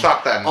to watch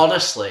that then.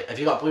 Honestly, have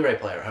you got a Blu-ray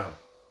player at home?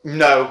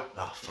 No.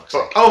 Oh fuck's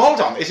But, sake. oh, hold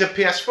on. Is it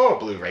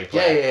PS4 Blu-ray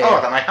player? Yeah.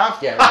 Oh, then I have.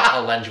 Yeah,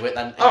 I'll lend you it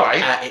then. All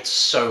right. It's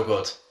so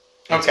good.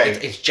 Okay.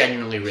 It's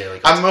genuinely really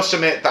good. I must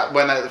admit that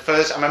when I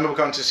remember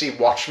going to see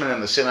Watchmen in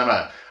the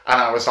cinema,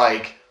 and I was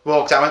like,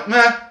 walked out, and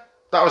went, meh,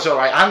 that was all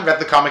right. I hadn't read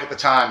the comic at the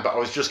time, but I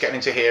was just getting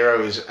into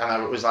Heroes, and I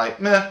was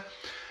like, meh.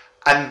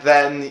 And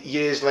then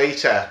years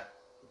later,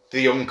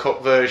 the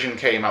uncut version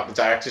came out, the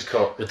director's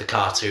cut. With the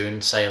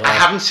cartoon sailor. I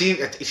haven't seen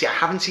it. You see, I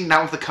haven't seen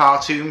that with the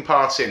cartoon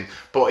parts in,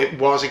 but it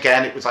was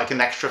like an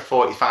extra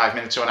 45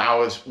 minutes or an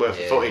hour's worth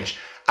of footage.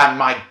 And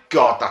my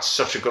God, that's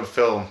such a good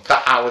film.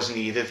 That hour's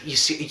needed. You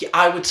see,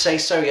 I would say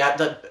so,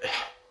 yeah.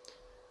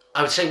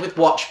 I would say with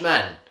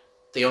Watchmen,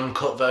 the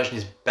uncut version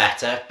is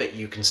better, but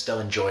you can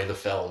still enjoy the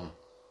film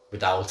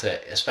without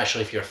it,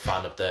 especially if you're a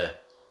fan of the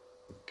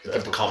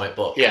comic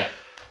book. Yeah.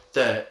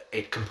 The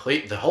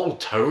whole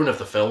tone of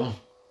the film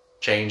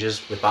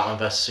changes with Batman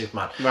vs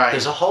Superman. Right.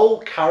 There's a whole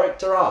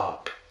character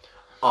arc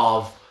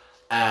of,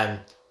 at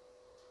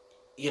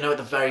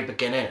the very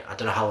beginning, I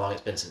don't know how long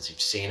it's been since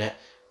you've seen it,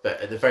 but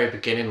at the very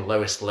beginning,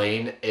 Lois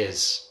Lane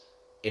is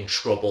in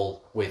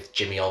trouble with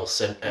Jimmy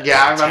Olsen at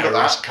Yeah, I a remember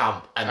terrorist that.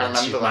 camp, and I then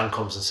remember Superman that.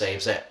 comes and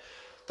saves it.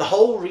 The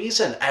whole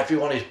reason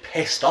everyone is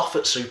pissed off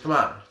at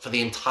Superman for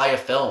the entire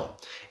film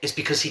is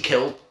because he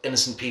killed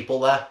innocent people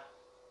there.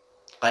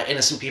 Like,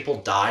 innocent people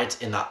died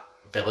in that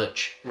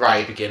village at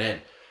Right. the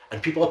beginning.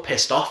 And people are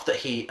pissed off that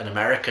he, an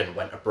American,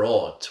 went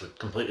abroad to a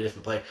completely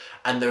different place.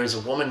 And there is a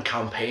woman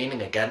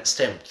campaigning against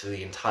him through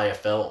the entire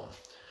film.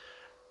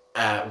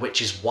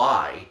 Which is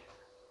why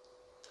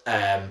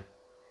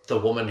the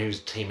woman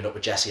who's teaming up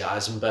with Jesse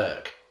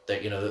Eisenberg,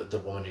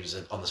 the woman who's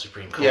on the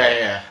Supreme Court,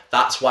 Yeah.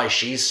 that's why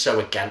she's so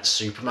against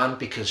Superman,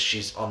 because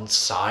she's on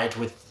side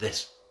with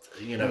this,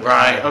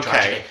 Right, okay.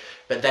 tragedy.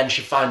 But then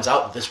she finds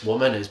out that this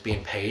woman is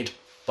being paid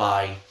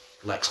by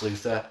Lex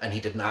Luthor, and he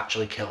didn't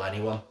actually kill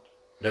anyone.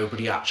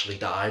 Nobody actually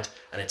died,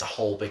 and it's a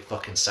whole big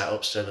fucking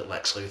setup so that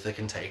Lex Luthor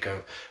can take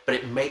over. But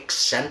it makes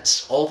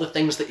sense. All the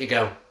things that you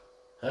go,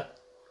 huh?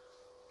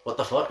 What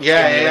the fuck?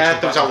 Yeah, In the yeah,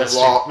 original there's Batman a vs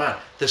lot. Superman.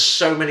 There's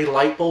so many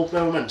light bulb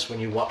moments when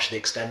you watch the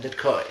extended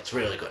cut. It's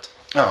really good.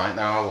 All right,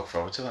 now I'll look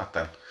forward to that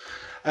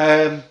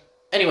then.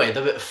 Anyway,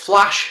 the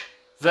Flash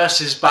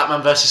versus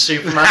Batman versus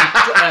Superman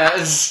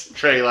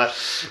Trailer.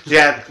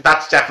 Yeah,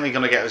 that's definitely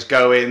going to get us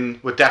going.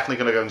 We're definitely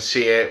going to go and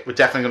see it. We're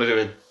definitely going to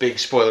do a big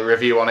spoiler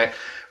review on it.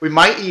 We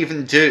might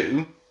even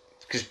do,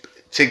 because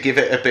to give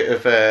it a bit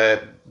of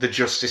the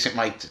justice it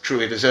might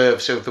truly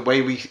deserve. So the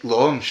way we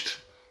launched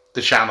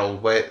the channel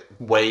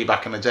way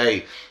back in the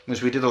day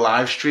was we did a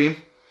live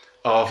stream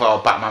of our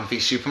Batman v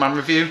Superman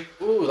review.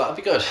 Ooh, that'd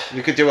be good.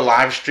 We could do a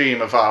live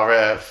stream of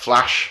our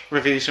Flash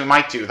review, so we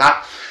might do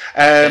that.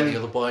 Get the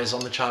other boys on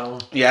the channel.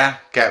 Yeah,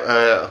 get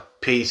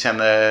Pete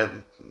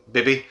and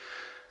Bibby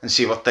and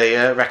see what they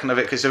reckon of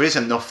it, because there is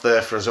enough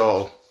there for us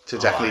all to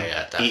definitely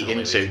eat We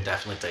into. can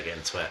definitely dig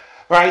into it.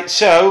 Right,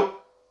 so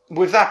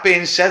with that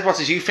being said, what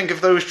did you think of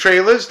those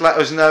trailers? Let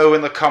us know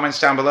in the comments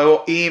down below,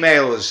 or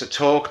email us at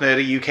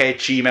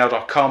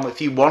talknerdyuk@gmail.com.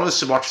 If you want us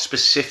to watch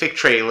specific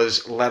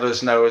trailers, let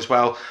us know as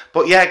well.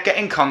 But yeah, get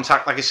in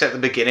contact, like I said at the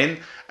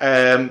beginning.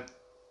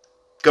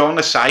 Go on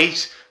the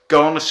site,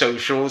 go on the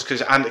socials,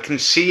 and I can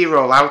see you're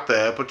all out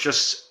there, but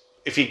just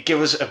if you give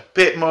us a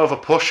bit more of a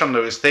push on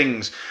those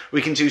things,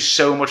 we can do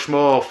so much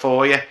more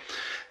for you.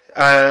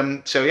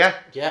 So yeah.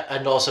 Yeah,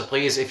 and also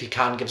please, if you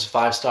can, give us a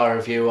 5-star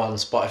review on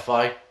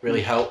Spotify.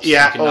 Really helps.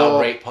 Yeah, you can now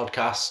or- rate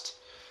podcast.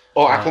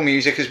 Or Apple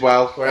Music as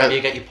well. Wherever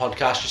you get your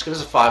podcast, just give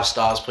us a 5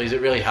 stars, please.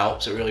 It really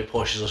helps. It really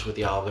pushes us with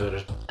the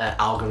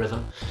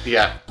algorithm.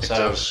 Yeah, it So,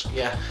 does.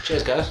 yeah,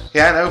 cheers, guys.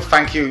 Yeah, no,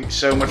 thank you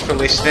so much for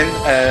listening.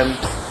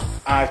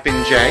 I've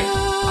been Jay,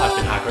 I've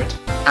been Hagrid.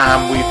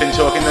 and we've been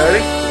Talking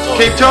Nerdy.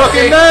 Talking Keep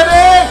talking Nerdy.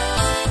 nerdy!